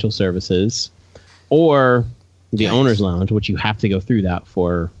Financial Services or the owner's lounge, which you have to go through that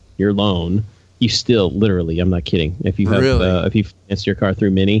for your loan, you still literally, I'm not kidding. If you have if you finance your car through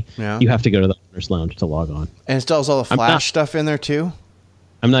Mini, you have to go to the owner's lounge to log on. And it still has all the Flash stuff in there too.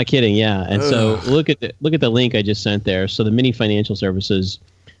 I'm not kidding. Yeah, and so look at the link I just sent there. So the Mini Financial Services,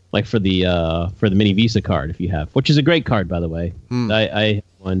 like for the Mini Visa card, if you have, which is a great card by the way. I have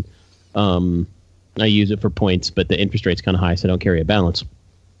one. I use it for points, but the interest rate's kind of high, so I don't carry a balance.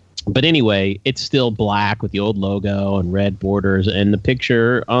 But anyway, it's still black with the old logo and red borders, and the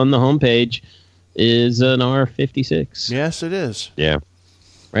picture on the homepage is an R56. Yes, it is. Yeah.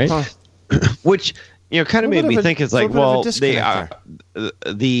 Right? Huh. Which, kind of made me think it's like, well,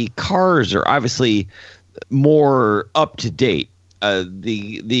 the cars are obviously more up to date.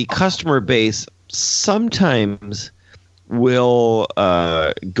 The customer base sometimes will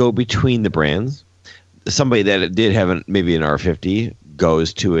go between the brands. Somebody that did have maybe an R50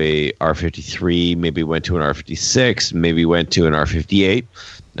 goes to a R53, maybe went to an R56, maybe went to an R58,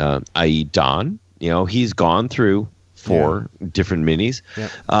 i.e. Don. He's gone through 4 different minis,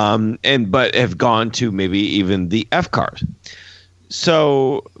 but have gone to maybe even the F cars.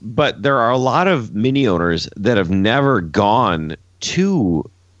 So, but there are a lot of Mini owners that have never gone to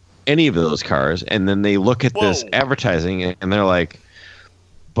any of those cars, and then they look at this advertising and they're like,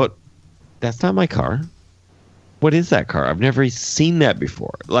 but that's not my car. What is that car? I've never seen that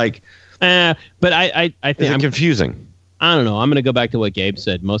before. Like, but I think it's confusing. I don't know. I'm going to go back to what Gabe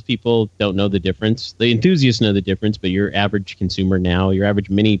said. Most people don't know the difference. The enthusiasts know the difference, but your average consumer now, your average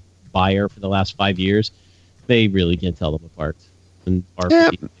Mini buyer for the last 5 years, they really can't tell them apart. An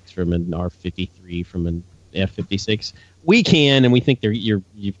R56 from an R53 from an F56. We can, and we think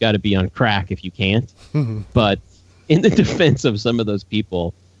you've got to be on crack if you can't. But in the defense of some of those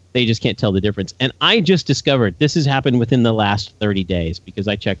people, they just can't tell the difference. And I just discovered this has happened within the last 30 days because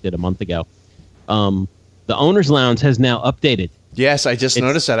I checked it a month ago. The owner's lounge has now updated. Yes, I just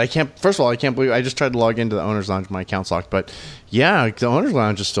noticed that. First of all, I can't believe I just tried to log into the owner's lounge. My account's locked, but yeah, the owner's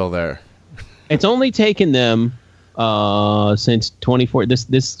lounge is still there. It's only taken them since 24. This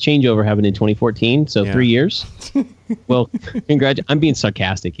changeover happened in 2014, so 3 years. Well, I'm being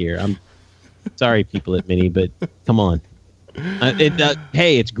sarcastic here. I'm sorry, people at Mini, but come on.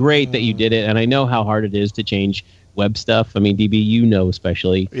 Hey, it's great that you did it, and I know how hard it is to change web stuff. I mean, DB,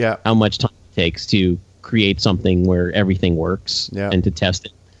 especially how much time it takes to create something where everything works and to test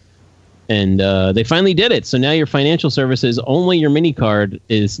it. And they finally did it. So now your financial services, only your Mini card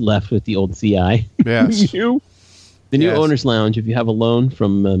is left with the old CI. Yes. The new owner's lounge, if you have a loan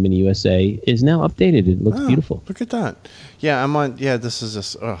from MINIUSA, is now updated. It looks beautiful. Look at that. Yeah, I'm on. Yeah, this is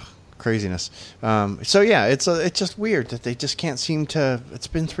just craziness. It's just weird that they just can't seem to. It's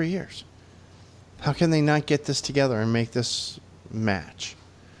been 3 years. How can they not get this together and make this match?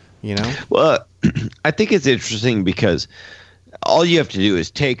 Well, I think it's interesting because all you have to do is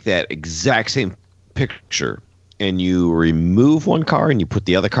take that exact same picture and you remove one car and you put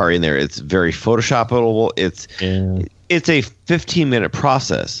the other car in there. It's very Photoshopable. It's a 15-minute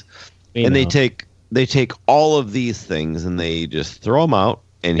process, and they take all of these things and they just throw them out.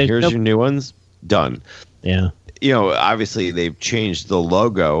 And here's your new ones. Done. Yeah. Obviously they've changed the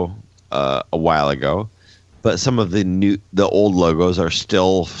logo a while ago, but some of the old logos are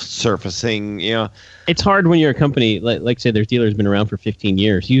still surfacing. It's hard when you're a company like say their dealer's been around for 15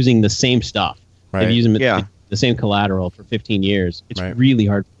 years using the same stuff. Right. They've used the same collateral for 15 years. It's really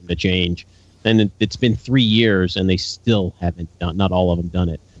hard for them to change. And it's been 3 years and they still haven't done. Not all of them done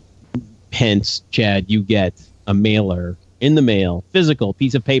it. Hence, Chad, you get a mailer in the mail, physical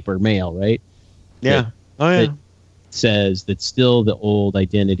piece of paper mail, right? Yeah. That says that's still the old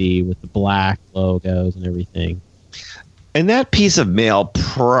identity with the black logos and everything. And that piece of mail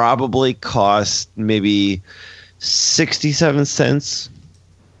probably cost maybe 67 cents,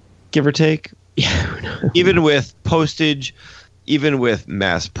 give or take. Yeah. Even with postage, even with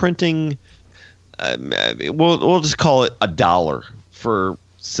mass printing, we'll just call it $1 for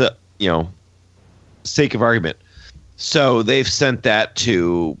sake of argument. So they've sent that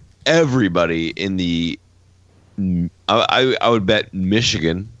to everybody in the, I would bet,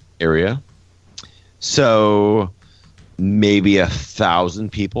 Michigan area. So maybe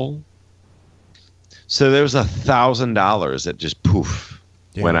 1,000 people. So there was $1,000 that just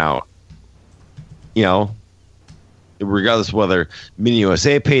went out. Regardless of whether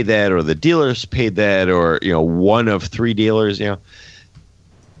MINIUSA paid that or the dealers paid that or one of 3 dealers.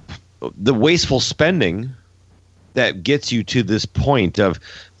 The wasteful spending that gets you to this point of,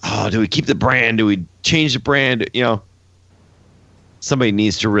 do we keep the brand? Do we change the brand? somebody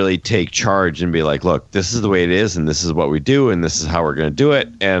needs to really take charge and be like, look, this is the way it is, and this is what we do, and this is how we're going to do it.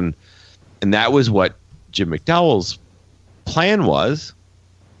 And that was what Jim McDowell's plan was.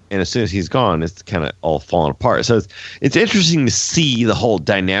 And as soon as he's gone, it's kind of all fallen apart. So it's interesting to see the whole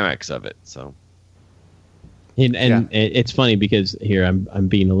dynamics of it. So, and it's funny because here I'm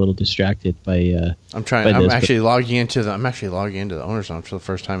being a little distracted by. I'm actually logging into the owner's lounge for the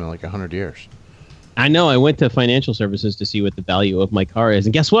first time in like 100 years. I know. I went to financial services to see what the value of my car is,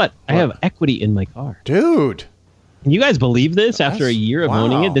 and guess what? I have equity in my car, dude. Can you guys believe this? After a year of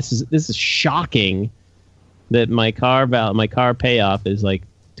owning it, this is shocking. That my car payoff is like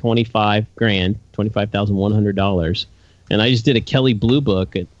 $25,000, $25,100, and I just did a Kelly Blue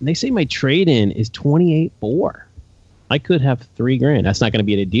Book, and they say my trade-in is $28,400. I could have $3,000. That's not going to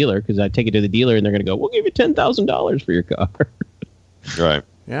be at a dealer because I take it to the dealer and they're going to go, "We'll give you $10,000 for your car." Right.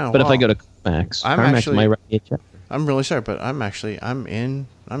 Yeah. But if I go to CarMax, might write me a check. I'm really sorry, but I'm in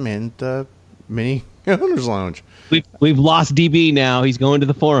the mini owner's lounge. We've lost DB now. He's going to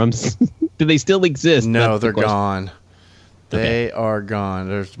the forums. Do they still exist? No, they're gone. They are gone.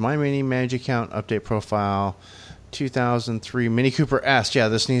 There's my Mini Manage account, update profile, 2003 Mini Cooper S. Yeah,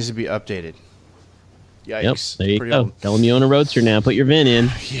 this needs to be updated. Yikes. Yep, there you go. Old. Tell them you own a Roadster now. Put your VIN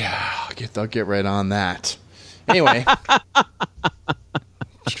in. Yeah, I'll get right on that. Anyway.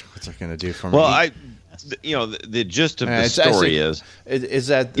 What's it going to do for me? Well, the gist of the story is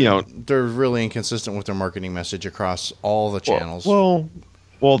that they're really inconsistent with their marketing message across all the channels. Well,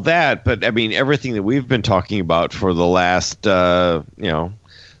 but I mean, everything that we've been talking about for the last,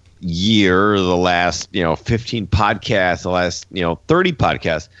 year, the last, 15 podcasts, the last, 30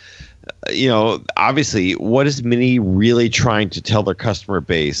 podcasts, obviously, what is Mini really trying to tell their customer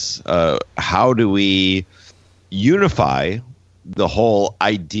base? How do we unify the whole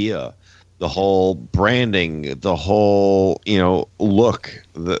idea, the whole branding, the whole, look,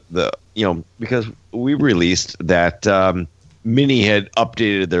 because we released that, Mini had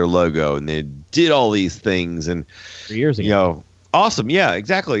updated their logo and they did all these things, and 3 years ago. Awesome. Yeah,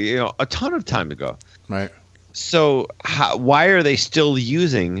 exactly. A ton of time ago. Right. So why are they still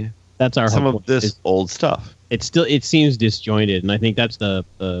using some of this old stuff? It seems disjointed, and I think that's the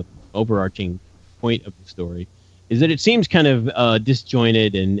overarching point of the story, is that it seems kind of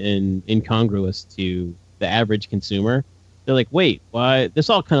disjointed and incongruous to the average consumer. They're like, wait, why? This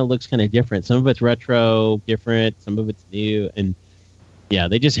all kind of looks kind of different. Some of it's retro, different. Some of it's new. And yeah,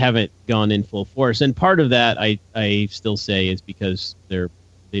 they just haven't gone in full force. And part of that, I still say, is because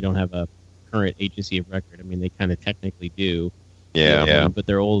they don't have a current agency of record. I mean, they kind of technically do. Yeah. But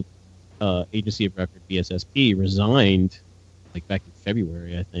their old agency of record, BSSP, resigned like back in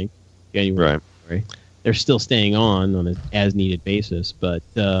February, I think. January. Right. They're still staying on an as-needed basis. But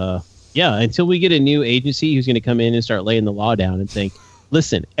yeah, until we get a new agency who's going to come in and start laying the law down and saying,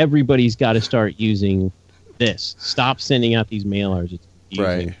 listen, everybody's got to start using this. Stop sending out these mailers. It's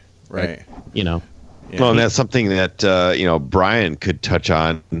confusing. Right. Yeah. Well, and that's something that, Brian could touch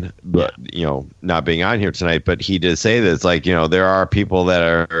on, but, not being on here tonight, but he did say that it's like, there are people that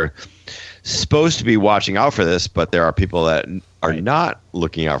are supposed to be watching out for this, but there are people that are not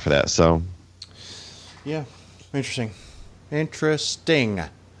looking out for that. So, yeah, interesting.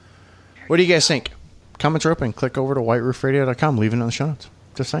 What do you guys think? Comments are open. Click over to whiteroofradio.com. Leave it in the show notes.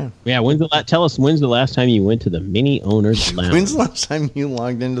 Just saying. Yeah, tell us when's the last time you went to the Mini Owners Lounge? When's the last time you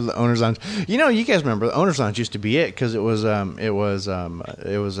logged into the Owners Lounge? You guys remember the Owners Lounge used to be it because it was MCO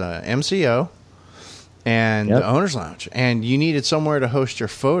and the Owners Lounge, and you needed somewhere to host your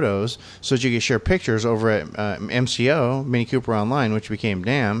photos so that you could share pictures over at MCO, Mini Cooper Online, which became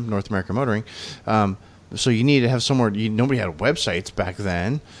DAM, North American Motoring. So you need to have somewhere. Nobody had websites back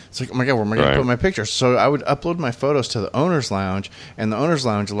then. It's like, oh my God, where am I going to put my pictures? So I would upload my photos to the Owner's Lounge, and the Owner's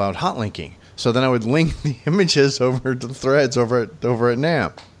Lounge allowed hot linking. So then I would link the images over to the threads over at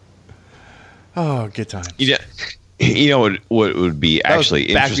NAM. Oh, good times. What would be actually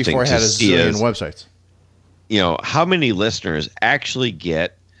interesting back before I had a zillion websites. How many listeners actually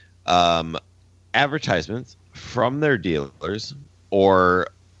get advertisements from their dealers or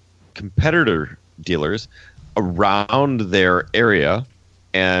competitor dealers around their area,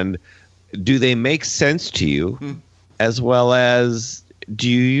 and do they make sense to you, as well as do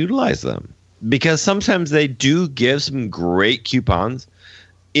you utilize them? Because sometimes they do give some great coupons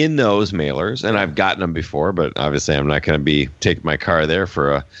in those mailers, and I've gotten them before, but obviously I'm not going to be taking my car there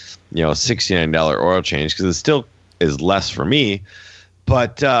for a $69 oil change, because it still is less for me.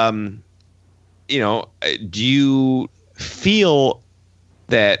 But do you feel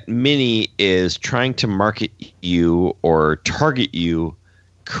that Mini is trying to market you or target you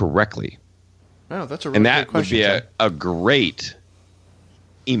correctly? Oh, that's a really good question. And that would be a great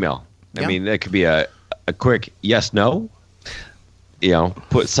email. Yeah. I mean, that could be a quick yes, no.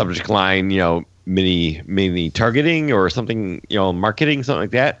 Put subject line, mini targeting or something, marketing, something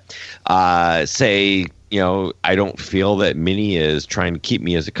like that. Say, I don't feel that Mini is trying to keep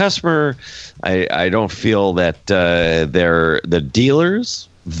me as a customer. I don't feel that the dealers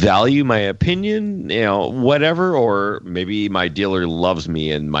value my opinion, whatever, or maybe my dealer loves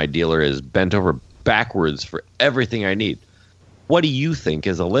me and my dealer is bent over backwards for everything I need. What do you think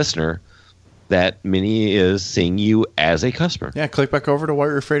as a listener that Mini is seeing you as a customer? Yeah, click back over to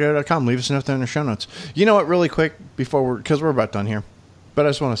whiteroofradio.com. Leave us a note there in the show notes. You know what, really quick, because we're about done here, but I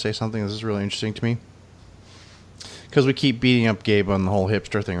just want to say something this is really interesting to me. Because we keep beating up Gabe on the whole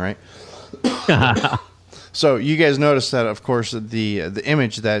hipster thing, right? So you guys noticed that, of course, the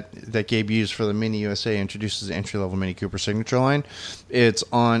image that Gabe used for the MINIUSA introduces the entry-level Mini Cooper signature line. It's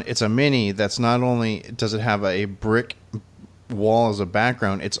a Mini that's not only does it have a brick wall as a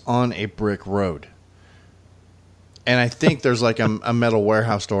background, it's on a brick road. And I think there's like a metal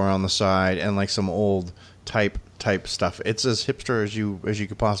warehouse door on the side and like some old type stuff. It's as hipster as you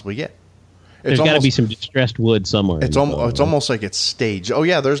could possibly get. There's got to be some distressed wood somewhere. It's almost like it's staged. Oh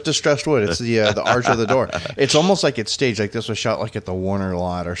yeah, there's distressed wood. It's the arch of the door. It's almost like it's staged. Like this was shot like at the Warner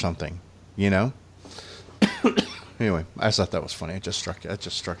lot or something. Anyway, I just thought that was funny. It just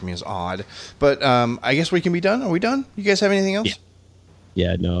struck me as odd. But I guess we can be done. Are we done? You guys have anything else?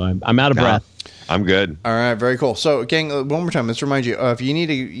 Yeah. No, I'm out of breath. I'm good. All right, very cool. So, gang, one more time, let's remind you, if you need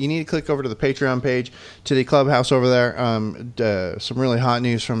to click over to the Patreon page, to the clubhouse over there. Some really hot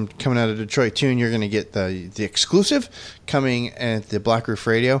news from coming out of Detroit Tune. You're going to get the exclusive coming at the Black Roof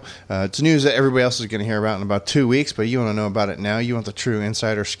Radio. It's news that everybody else is going to hear about in about 2 weeks, but you want to know about it now. You want the true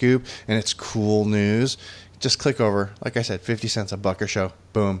insider scoop, and it's cool news. Just click over. Like I said, 50 cents a buck or show.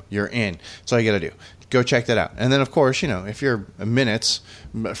 Boom, you're in. That's all you got to do. Go check that out. And then, of course, if you're minutes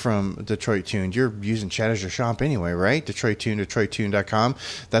from Detroit Tuned, you're using chat as your shop anyway, right? Detroit Tuned, DetroitTune.com.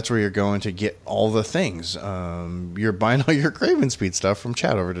 That's where you're going to get all the things. You're buying all your Craven Speed stuff from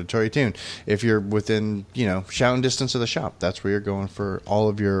chat over to Detroit Tuned. If you're within, shouting distance of the shop, that's where you're going for all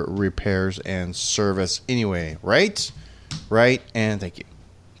of your repairs and service anyway, right? Right? And thank you.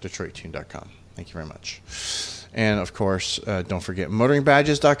 DetroitTune.com. Thank you very much. And, of course, don't forget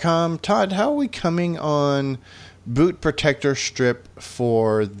MotoringBadges.com. Todd, how are we coming on boot protector strip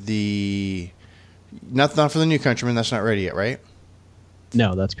for the... Not for the new Countryman. That's not ready yet, right?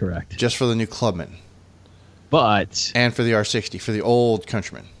 No, that's correct. Just for the new Clubman. But... And for the R60, for the old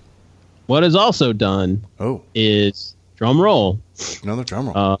Countryman. What is also done is, drum roll. Another drum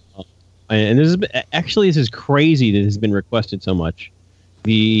roll. And this is crazy that this has been requested so much.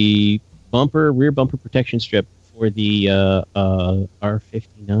 The rear bumper protection strip for the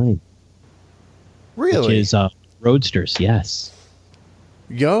R59. Really? Which is Roadsters, yes.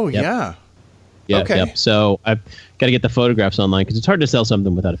 Yep. Yeah. Okay. Yep. So I've got to get the photographs online because it's hard to sell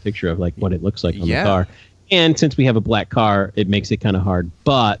something without a picture of like what it looks like on the car. And since we have a black car, it makes it kind of hard.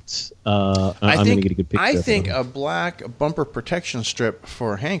 But I'm going to get a good picture. I think a black bumper protection strip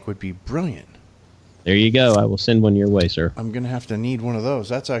for Hank would be brilliant. There you go. I will send one your way, sir. I'm going to have to need one of those.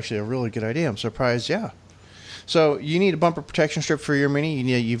 That's actually a really good idea. I'm surprised. Yeah. So you need a bumper protection strip for your Mini.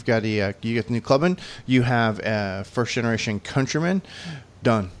 You've got you get the new Clubman. You have a first generation Countryman.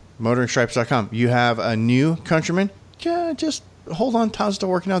 Done. MotoringStripes.com. You have a new Countryman. Yeah, just hold on. Todd's still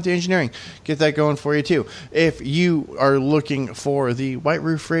working out the engineering. Get that going for you too. If you are looking for the White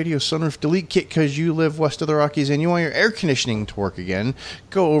Roof Radio Sunroof Delete Kit because you live west of the Rockies and you want your air conditioning to work again,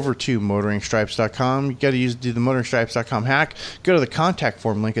 go over to MotoringStripes.com. You got to do the MotoringStripes.com hack. Go to the contact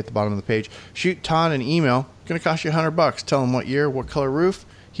form link at the bottom of the page. Shoot Todd an email. Going to cost you $100. Tell him what year, what color roof.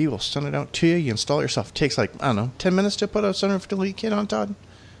 He will send it out to you. You install it yourself. It takes 10 minutes to put a Sunroof Delete Kit on, Todd.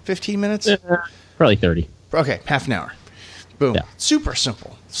 15 minutes? Probably 30. Okay, half an hour. Boom. Yeah. Super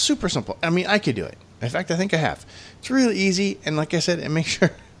simple. Super simple. I mean, I could do it. In fact, I think I have. It's really easy, and like I said, it makes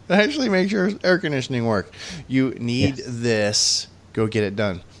sure air conditioning work. You need this. Go get it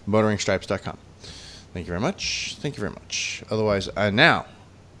done. MotoringStripes.com. Thank you very much. Thank you very much. Otherwise, now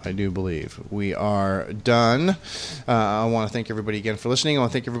I do believe we are done. I want to thank everybody again for listening. I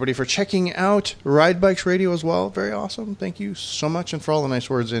want to thank everybody for checking out Ride Bikes Radio as well. Very awesome. Thank you so much. And for all the nice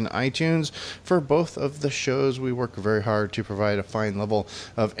words in iTunes. For both of the shows, we work very hard to provide a fine level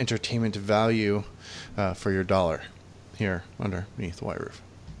of entertainment value for your dollar here underneath the White Roof.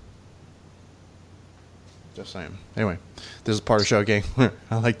 Just saying. Anyway, this is part of the show, gang.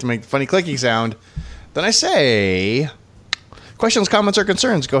 I like to make the funny clicking sound. Then I say... Questions, comments, or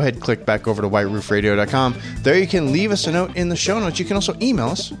concerns, go ahead and click back over to whiteroofradio.com. There you can leave us a note in the show notes. You can also email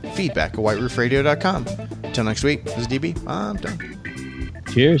us, feedback@whiteroofradio.com. Until next week, this is DB. I'm done.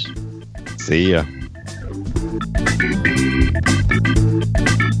 Cheers. See ya.